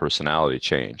and a personality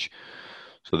change.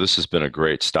 So this has been a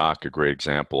great stock, a great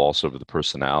example also of the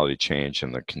personality change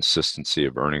and the consistency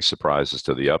of earnings surprises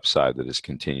to the upside that has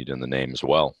continued in the name as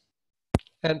well.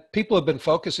 And people have been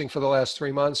focusing for the last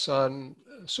 3 months on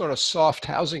sort of soft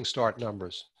housing start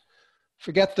numbers.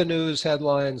 Forget the news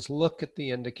headlines, look at the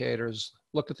indicators,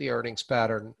 look at the earnings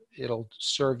pattern. It'll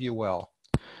serve you well.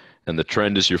 And the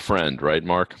trend is your friend, right,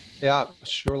 Mark? Yeah,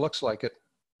 sure looks like it.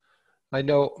 I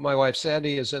know my wife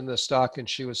Sandy is in the stock, and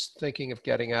she was thinking of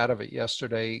getting out of it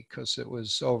yesterday because it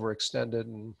was overextended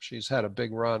and she's had a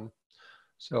big run.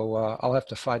 So I'll have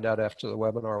to find out after the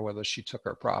webinar whether she took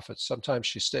her profits. Sometimes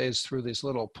she stays through these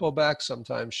little pullbacks.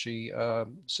 Sometimes she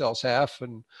sells half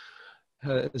and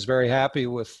is very happy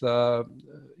with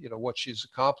what she's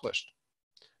accomplished.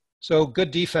 So good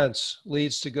defense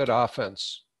leads to good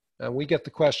offense. And we get the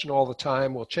question all the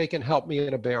time, will Chaikin help me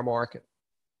in a bear market?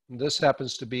 And this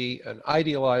happens to be an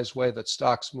idealized way that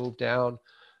stocks move down,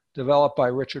 developed by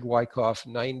Richard Wyckoff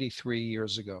 93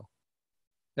 years ago.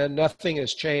 And nothing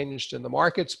has changed in the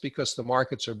markets, because the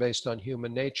markets are based on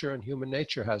human nature, and human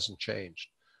nature hasn't changed.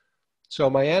 So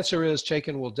my answer is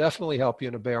Chaikin will definitely help you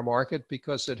in a bear market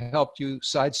because it helped you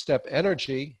sidestep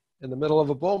energy in the middle of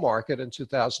a bull market in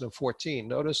 2014.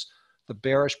 Notice the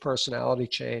bearish personality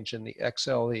change in the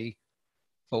XLE,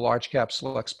 the large cap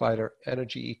select spider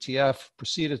energy ETF,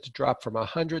 proceeded to drop from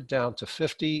 100 down to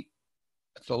 50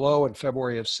 at the low in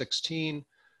February of 16.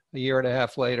 A year and a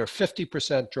half later,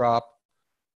 50% drop.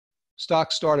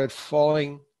 Stocks started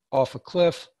falling off a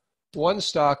cliff. One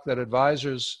stock that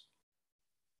advisors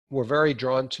were very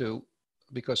drawn to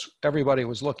because everybody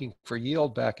was looking for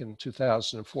yield back in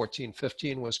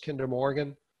 2014-15 was Kinder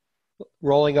Morgan,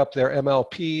 rolling up their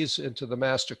MLPs into the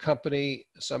master company.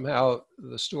 Somehow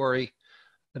the story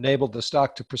enabled the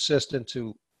stock to persist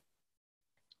into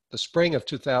the spring of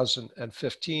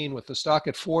 2015. With the stock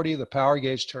at 40, the power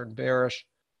gauge turned bearish.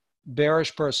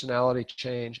 Bearish personality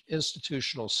change,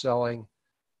 institutional selling,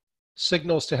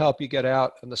 signals to help you get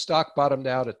out, and the stock bottomed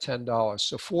out at $10.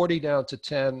 So 40 down to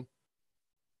 10,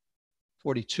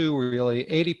 42 really,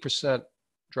 80%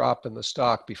 drop in the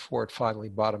stock before it finally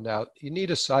bottomed out. You need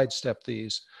to sidestep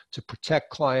these to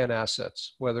protect client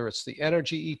assets, whether it's the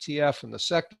energy ETF in the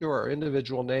sector or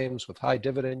individual names with high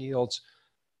dividend yields.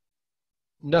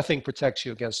 Nothing protects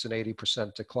you against an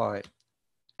 80% decline.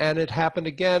 And it happened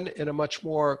again in a much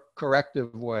more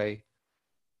corrective way.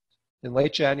 In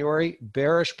late January,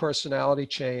 bearish personality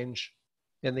change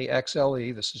in the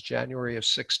XLE. This is January of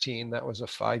 16. That was a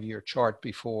 5-year chart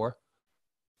before.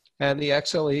 And the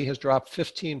XLE has dropped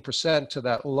 15% to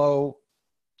that low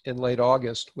in late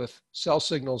August with sell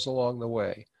signals along the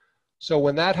way. So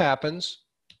when that happens,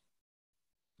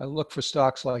 I look for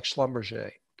stocks like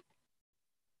Schlumberger.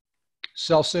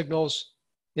 Sell signals,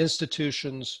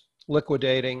 institutions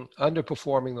liquidating,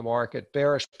 underperforming the market,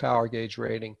 bearish power gauge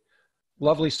rating,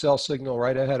 lovely sell signal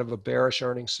right ahead of a bearish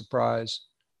earnings surprise.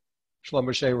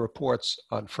 Schlumberger reports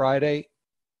on Friday.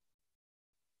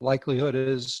 Likelihood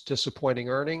is disappointing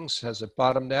earnings. Has it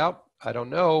bottomed out? I don't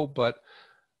know, but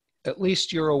at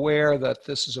least you're aware that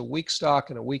this is a weak stock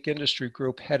and a weak industry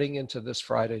group heading into this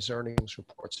Friday's earnings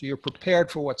report. So you're prepared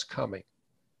for what's coming.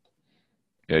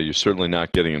 Yeah, you're certainly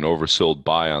not getting an oversold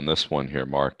buy on this one here,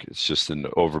 Mark. It's just an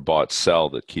overbought sell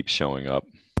that keeps showing up.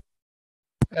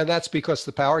 And that's because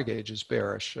the power gauge is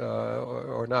bearish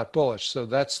or not bullish. So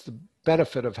that's the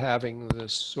benefit of having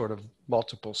this sort of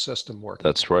multiple system working.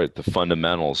 That's right. The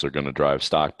fundamentals are going to drive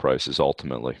stock prices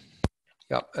ultimately.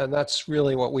 Yeah, and that's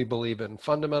really what we believe in.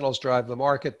 Fundamentals drive the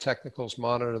market, technicals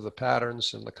monitor the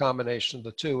patterns, and the combination of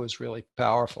the two is really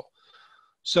powerful.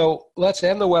 So let's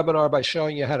end the webinar by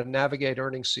showing you how to navigate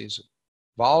earnings season.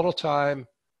 Volatile time,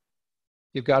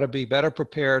 you've got to be better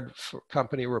prepared for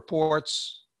company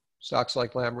reports. Stocks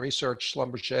like Lam Research,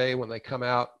 Schlumberger, when they come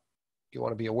out, you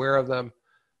want to be aware of them.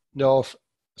 Know if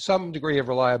some degree of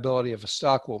reliability if a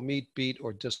stock will meet, beat,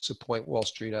 or disappoint Wall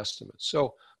Street estimates.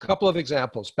 So a couple of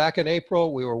examples. Back in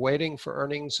April, we were waiting for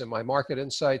earnings in my market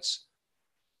insights.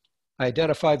 I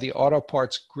identified the auto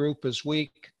parts group as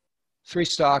weak. 3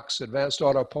 stocks, Advanced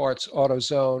Auto Parts,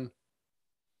 AutoZone,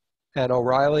 and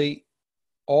O'Reilly,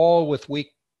 all with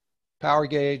weak power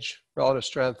gauge, relative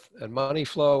strength, and money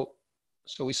flow.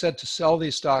 So we said to sell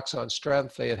these stocks on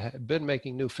strength. They had been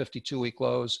making new 52-week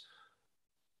lows.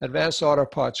 Advanced Auto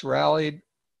Parts rallied,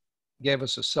 gave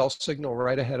us a sell signal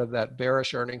right ahead of that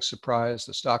bearish earnings surprise.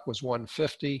 The stock was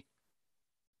 150,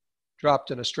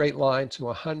 dropped in a straight line to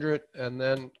 100, and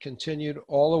then continued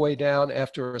all the way down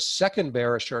after a second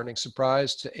bearish earnings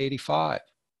surprise to 85,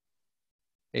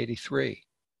 83.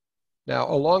 Now,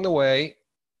 along the way,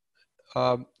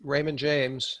 Raymond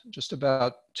James, just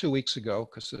about 2 weeks ago,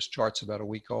 because this chart's about a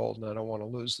week old and I don't want to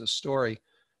lose this story,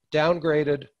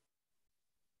 downgraded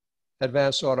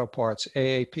Advanced Auto Parts,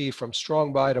 AAP, from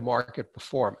strong buy to market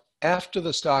perform after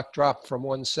the stock dropped from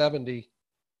 170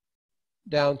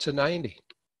 down to 90.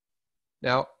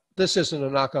 Now, this isn't a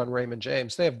knock on Raymond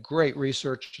James. They have great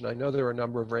research, and I know there are a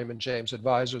number of Raymond James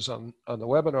advisors on the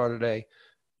webinar today.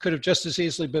 Could have just as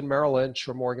easily been Merrill Lynch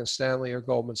or Morgan Stanley or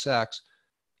Goldman Sachs.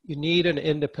 You need an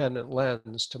independent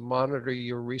lens to monitor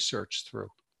your research through.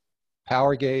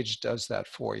 Power Gauge does that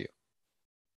for you.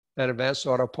 And Advanced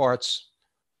Auto Parts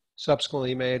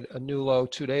subsequently made a new low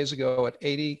 2 days ago at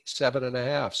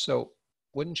 87.5. So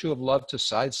wouldn't you have loved to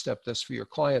sidestep this for your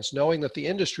clients, knowing that the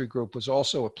industry group was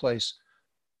also a place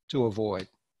to avoid?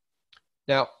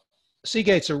 Now,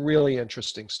 Seagate's a really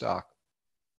interesting stock.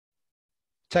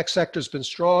 Tech sector's been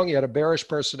strong. You had a bearish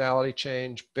personality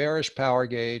change, bearish power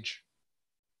gauge.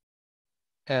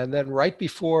 And then right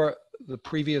before the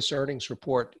previous earnings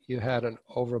report, you had an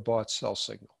overbought sell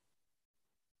signal.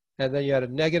 And then you had a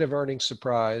negative earnings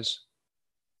surprise.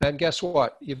 And guess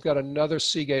what? You've got another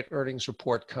Seagate earnings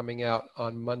report coming out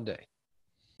on Monday.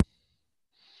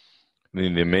 I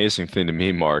mean, the amazing thing to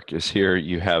me, Mark, is here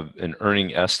you have an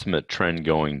earning estimate trend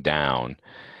going down.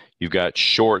 You've got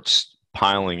shorts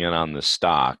piling in on the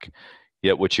stock,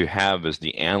 yet what you have is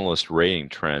the analyst rating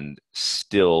trend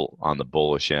still on the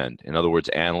bullish end. In other words,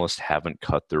 analysts haven't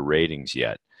cut their ratings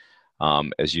yet.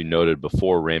 As you noted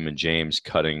before, Raymond James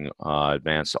cutting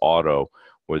advanced auto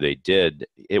where they did,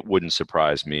 it wouldn't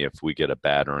surprise me if we get a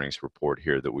bad earnings report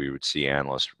here that we would see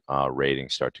analyst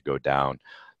ratings start to go down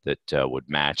that would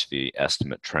match the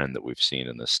estimate trend that we've seen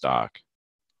in this stock.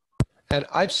 And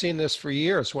I've seen this for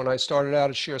years. When I started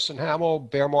out at Shearson Hamill,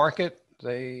 bear market,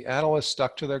 the analysts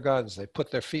stuck to their guns. They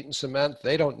put their feet in cement.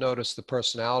 They don't notice the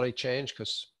personality change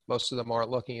because most of them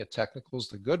aren't looking at technicals.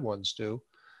 The good ones do.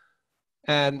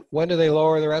 And when do they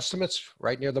lower their estimates?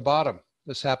 Right near the bottom.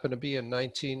 This happened to be in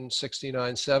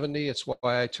 1969-70. It's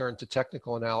why I turned to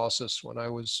technical analysis when I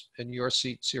was in your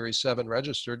seat, Series 7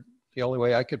 registered. The only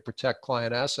way I could protect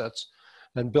client assets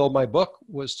and build my book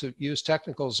was to use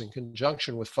technicals in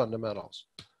conjunction with fundamentals.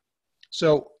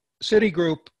 So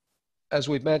Citigroup, as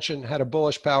we've mentioned, had a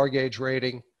bullish power gauge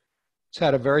rating. It's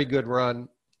had a very good run.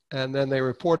 And then they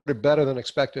reported better than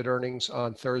expected earnings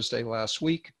on Thursday last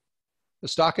week. The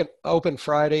stock opened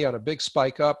Friday on a big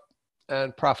spike up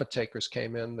and profit takers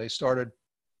came in. They started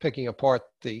picking apart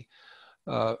the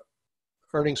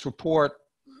earnings report,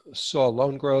 saw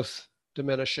loan growth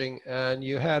diminishing, and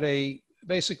you had a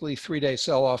basically 3-day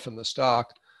sell-off in the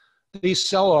stock. These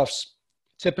sell-offs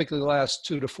typically last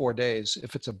 2 to 4 days.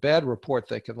 If it's a bad report,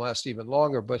 they can last even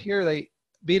longer, but here they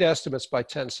beat estimates by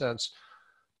 10 cents.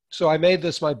 So I made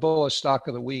this my bullish stock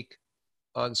of the week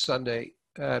on Sunday,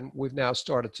 and we've now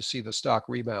started to see the stock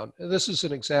rebound. And this is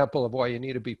an example of why you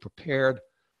need to be prepared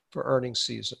for earnings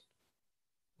season.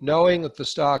 Knowing that the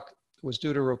stock was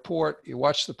due to report, you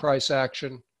watch the price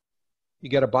action, you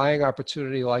get a buying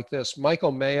opportunity like this.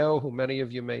 Michael Mayo, who many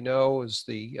of you may know, is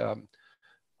the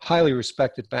highly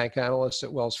respected bank analyst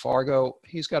at Wells Fargo.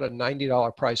 He's got a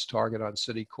 $90 price target on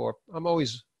Citicorp. I'm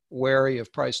always wary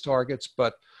of price targets,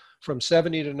 but from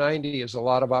 70 to 90 is a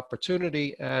lot of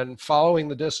opportunity. And following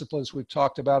the disciplines we've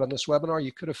talked about in this webinar,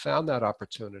 you could have found that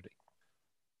opportunity.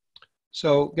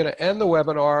 So I'm going to end the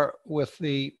webinar with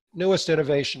the newest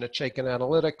innovation at Chaikin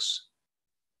Analytics.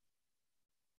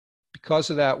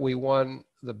 Because of that, we won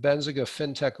the Benziga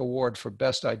FinTech Award for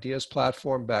Best Ideas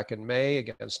Platform back in May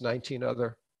against 19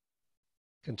 other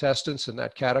contestants in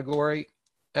that category.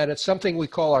 And it's something we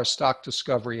call our stock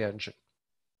discovery engine.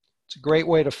 It's a great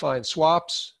way to find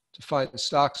swaps, to find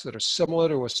stocks that are similar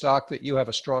to a stock that you have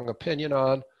a strong opinion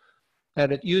on.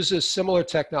 And it uses similar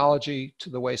technology to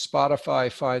the way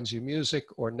Spotify finds you music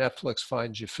or Netflix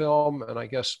finds you film. And I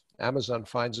guess Amazon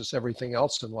finds us everything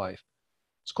else in life.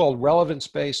 It's called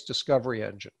relevance-based discovery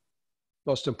engine.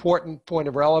 Most important point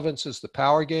of relevance is the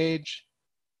power gauge,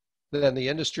 then the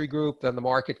industry group, then the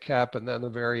market cap, and then the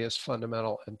various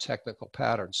fundamental and technical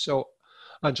patterns. So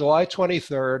on July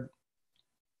 23rd,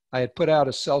 I had put out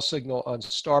a sell signal on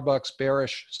Starbucks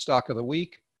bearish stock of the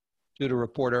week due to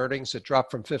report earnings. It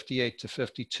dropped from 58 to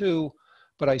 52,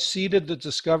 but I seeded the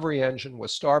discovery engine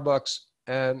with Starbucks,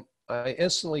 and I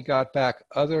instantly got back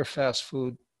other fast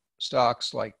food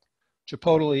stocks like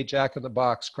Chipotle, Jack in the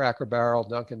Box, Cracker Barrel,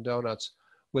 Dunkin' Donuts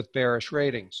with bearish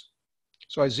ratings.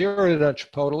 So I zeroed in on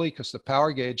Chipotle because the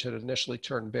power gauge had initially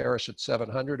turned bearish at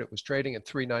 700. It was trading at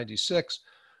 396.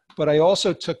 But I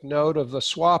also took note of the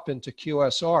swap into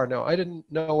QSR. Now, I didn't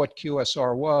know what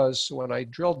QSR was. So when I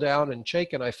drilled down in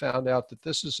Chaikin, I found out that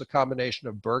this is a combination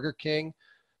of Burger King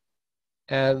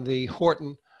and the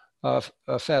Horton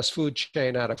fast food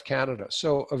chain out of Canada.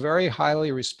 So a very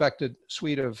highly respected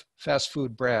suite of fast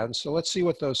food brands. So let's see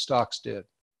what those stocks did.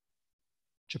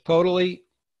 Chipotle,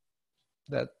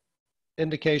 that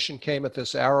indication came at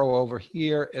this arrow over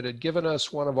here. It had given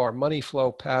us one of our money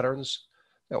flow patterns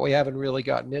that we haven't really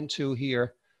gotten into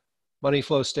here. Money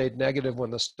flow stayed negative when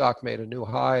the stock made a new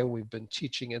high. We've been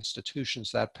teaching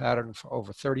institutions that pattern for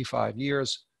over 35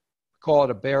 years. Call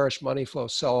it a bearish money flow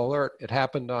sell alert. It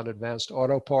happened on advanced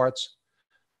auto parts.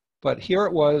 But here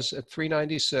it was at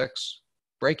 396,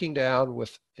 breaking down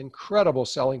with incredible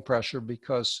selling pressure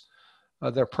because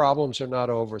their problems are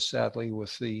not over, sadly,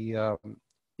 with the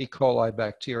E. coli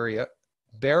bacteria.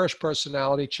 Bearish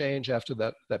personality change after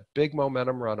that big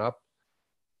momentum run up.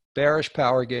 Bearish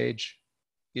power gauge.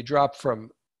 You drop from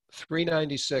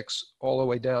 396 all the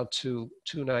way down to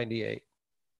 298.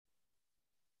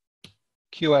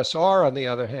 QSR, on the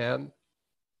other hand,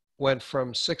 went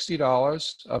from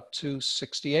 $60 up to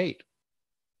 68.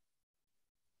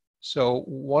 So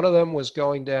one of them was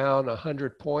going down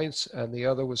 100 points and the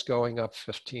other was going up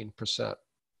 15%.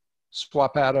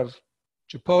 Swap out of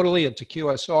Chipotle into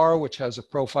QSR, which has a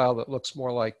profile that looks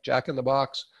more like Jack in the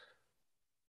Box.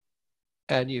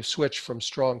 And you switch from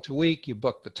strong to weak. You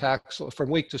book the tax, from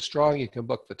weak to strong, you can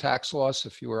book the tax loss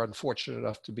if you were unfortunate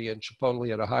enough to be in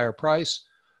Chipotle at a higher price.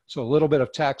 So a little bit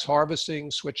of tax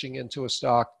harvesting, switching into a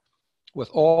stock with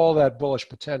all that bullish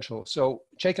potential. So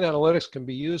Chaikin Analytics can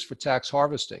be used for tax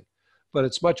harvesting, but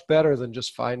it's much better than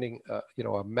just finding a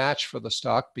match for the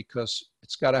stock, because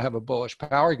it's got to have a bullish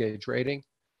power gauge rating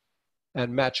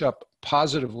and match up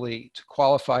positively to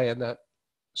qualify in that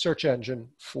search engine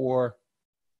for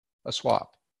a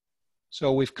swap.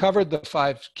 So we've covered the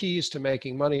 5 keys to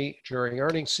making money during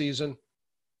earnings season.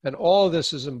 And all of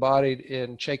this is embodied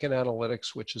in Chaikin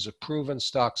Analytics, which is a proven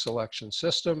stock selection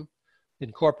system,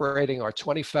 incorporating our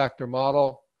 20-factor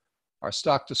model, our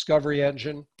stock discovery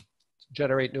engine to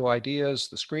generate new ideas,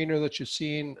 the screener that you've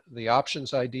seen, the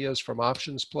options ideas from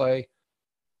Options Play.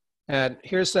 And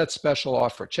here's that special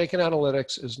offer. Chaikin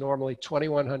Analytics is normally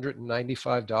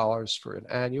 $2,195 for an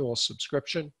annual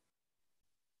subscription.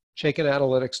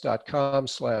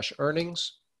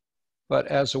 ChaikinAnalytics.com/earnings. But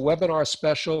as a webinar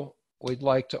special, we'd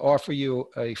like to offer you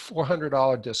a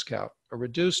 $400 discount, a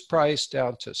reduced price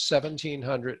down to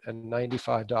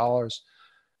 $1,795.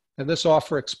 And this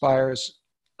offer expires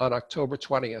on October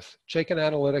 20th.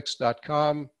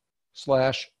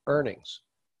 ChaikinAnalytics.com/earnings.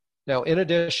 Now, in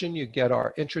addition, you get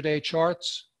our intraday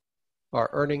charts,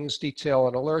 our earnings detail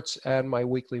and alerts, and my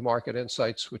weekly market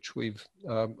insights, which we've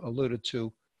alluded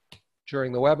to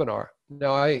during the webinar.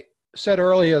 Now, I said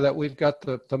earlier that we've got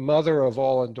the mother of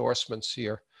all endorsements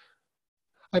here.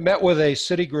 I met with a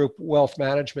Citigroup wealth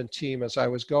management team as I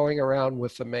was going around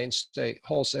with the mainstay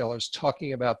wholesalers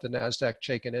talking about the NASDAQ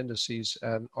Chaikin indices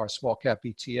and our small cap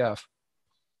ETF.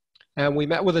 And we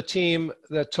met with a team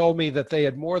that told me that they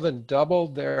had more than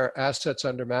doubled their assets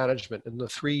under management in the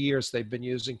 3 years they've been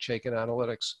using Chaikin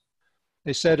Analytics.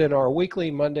 They said in our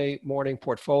weekly Monday morning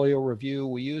portfolio review,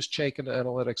 we use Chaikin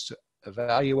Analytics to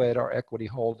evaluate our equity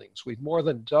holdings. We've more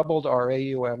than doubled our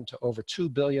AUM to over $2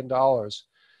 billion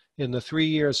in the 3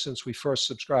 years since we first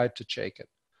subscribed to Chaikin.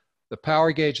 The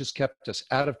power gauge has kept us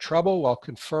out of trouble while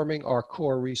confirming our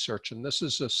core research. And this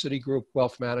is a Citigroup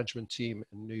wealth management team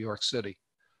in New York City.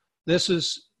 This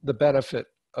is the benefit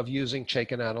of using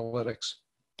Chaikin Analytics.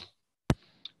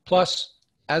 Plus,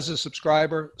 as a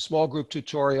subscriber, small group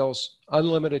tutorials,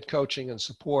 unlimited coaching and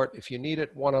support if you need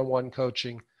it, one-on-one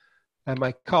coaching, and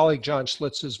my colleague John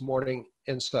Schlitz's morning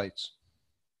insights.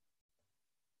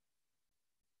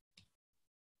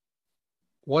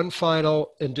 One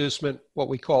final inducement, what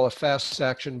we call a fast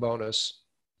action bonus.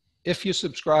 If you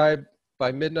subscribe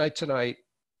by midnight tonight,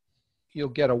 you'll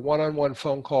get a one-on-one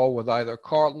phone call with either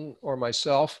Carlton or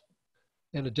myself.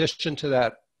 In addition to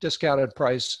that discounted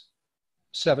price,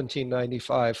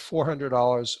 $1,795,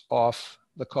 $400 off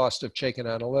the cost of Chaikin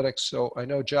Analytics. So I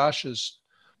know Josh is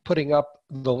putting up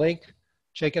the link,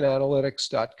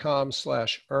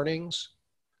 ChaikinAnalytics.com/earnings.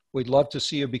 We'd love to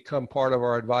see you become part of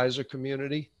our advisor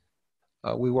community.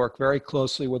 We work very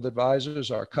closely with advisors.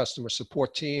 Our customer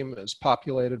support team is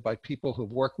populated by people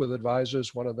who've worked with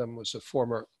advisors. One of them was a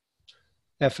former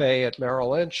FA at Merrill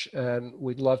Lynch, and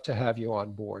we'd love to have you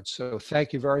on board. So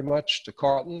thank you very much to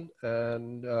Carlton,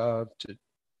 and to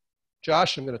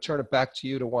Josh, I'm going to turn it back to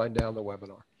you to wind down the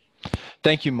webinar.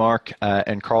 Thank you, Marc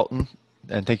and Carlton.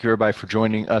 And thank you, everybody, for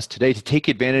joining us today. To take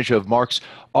advantage of Marc's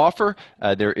offer,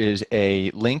 there is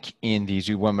a link in the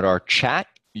Zoom webinar chat.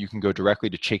 You can go directly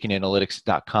to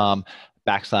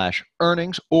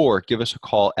ChaikinAnalytics.com/earnings or give us a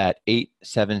call at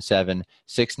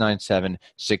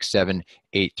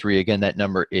 877-697-6783. Again, that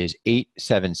number is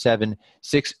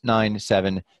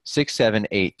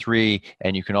 877-697-6783.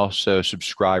 And you can also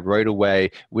subscribe right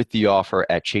away with the offer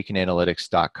at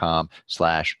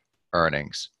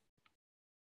ChaikinAnalytics.com/earnings.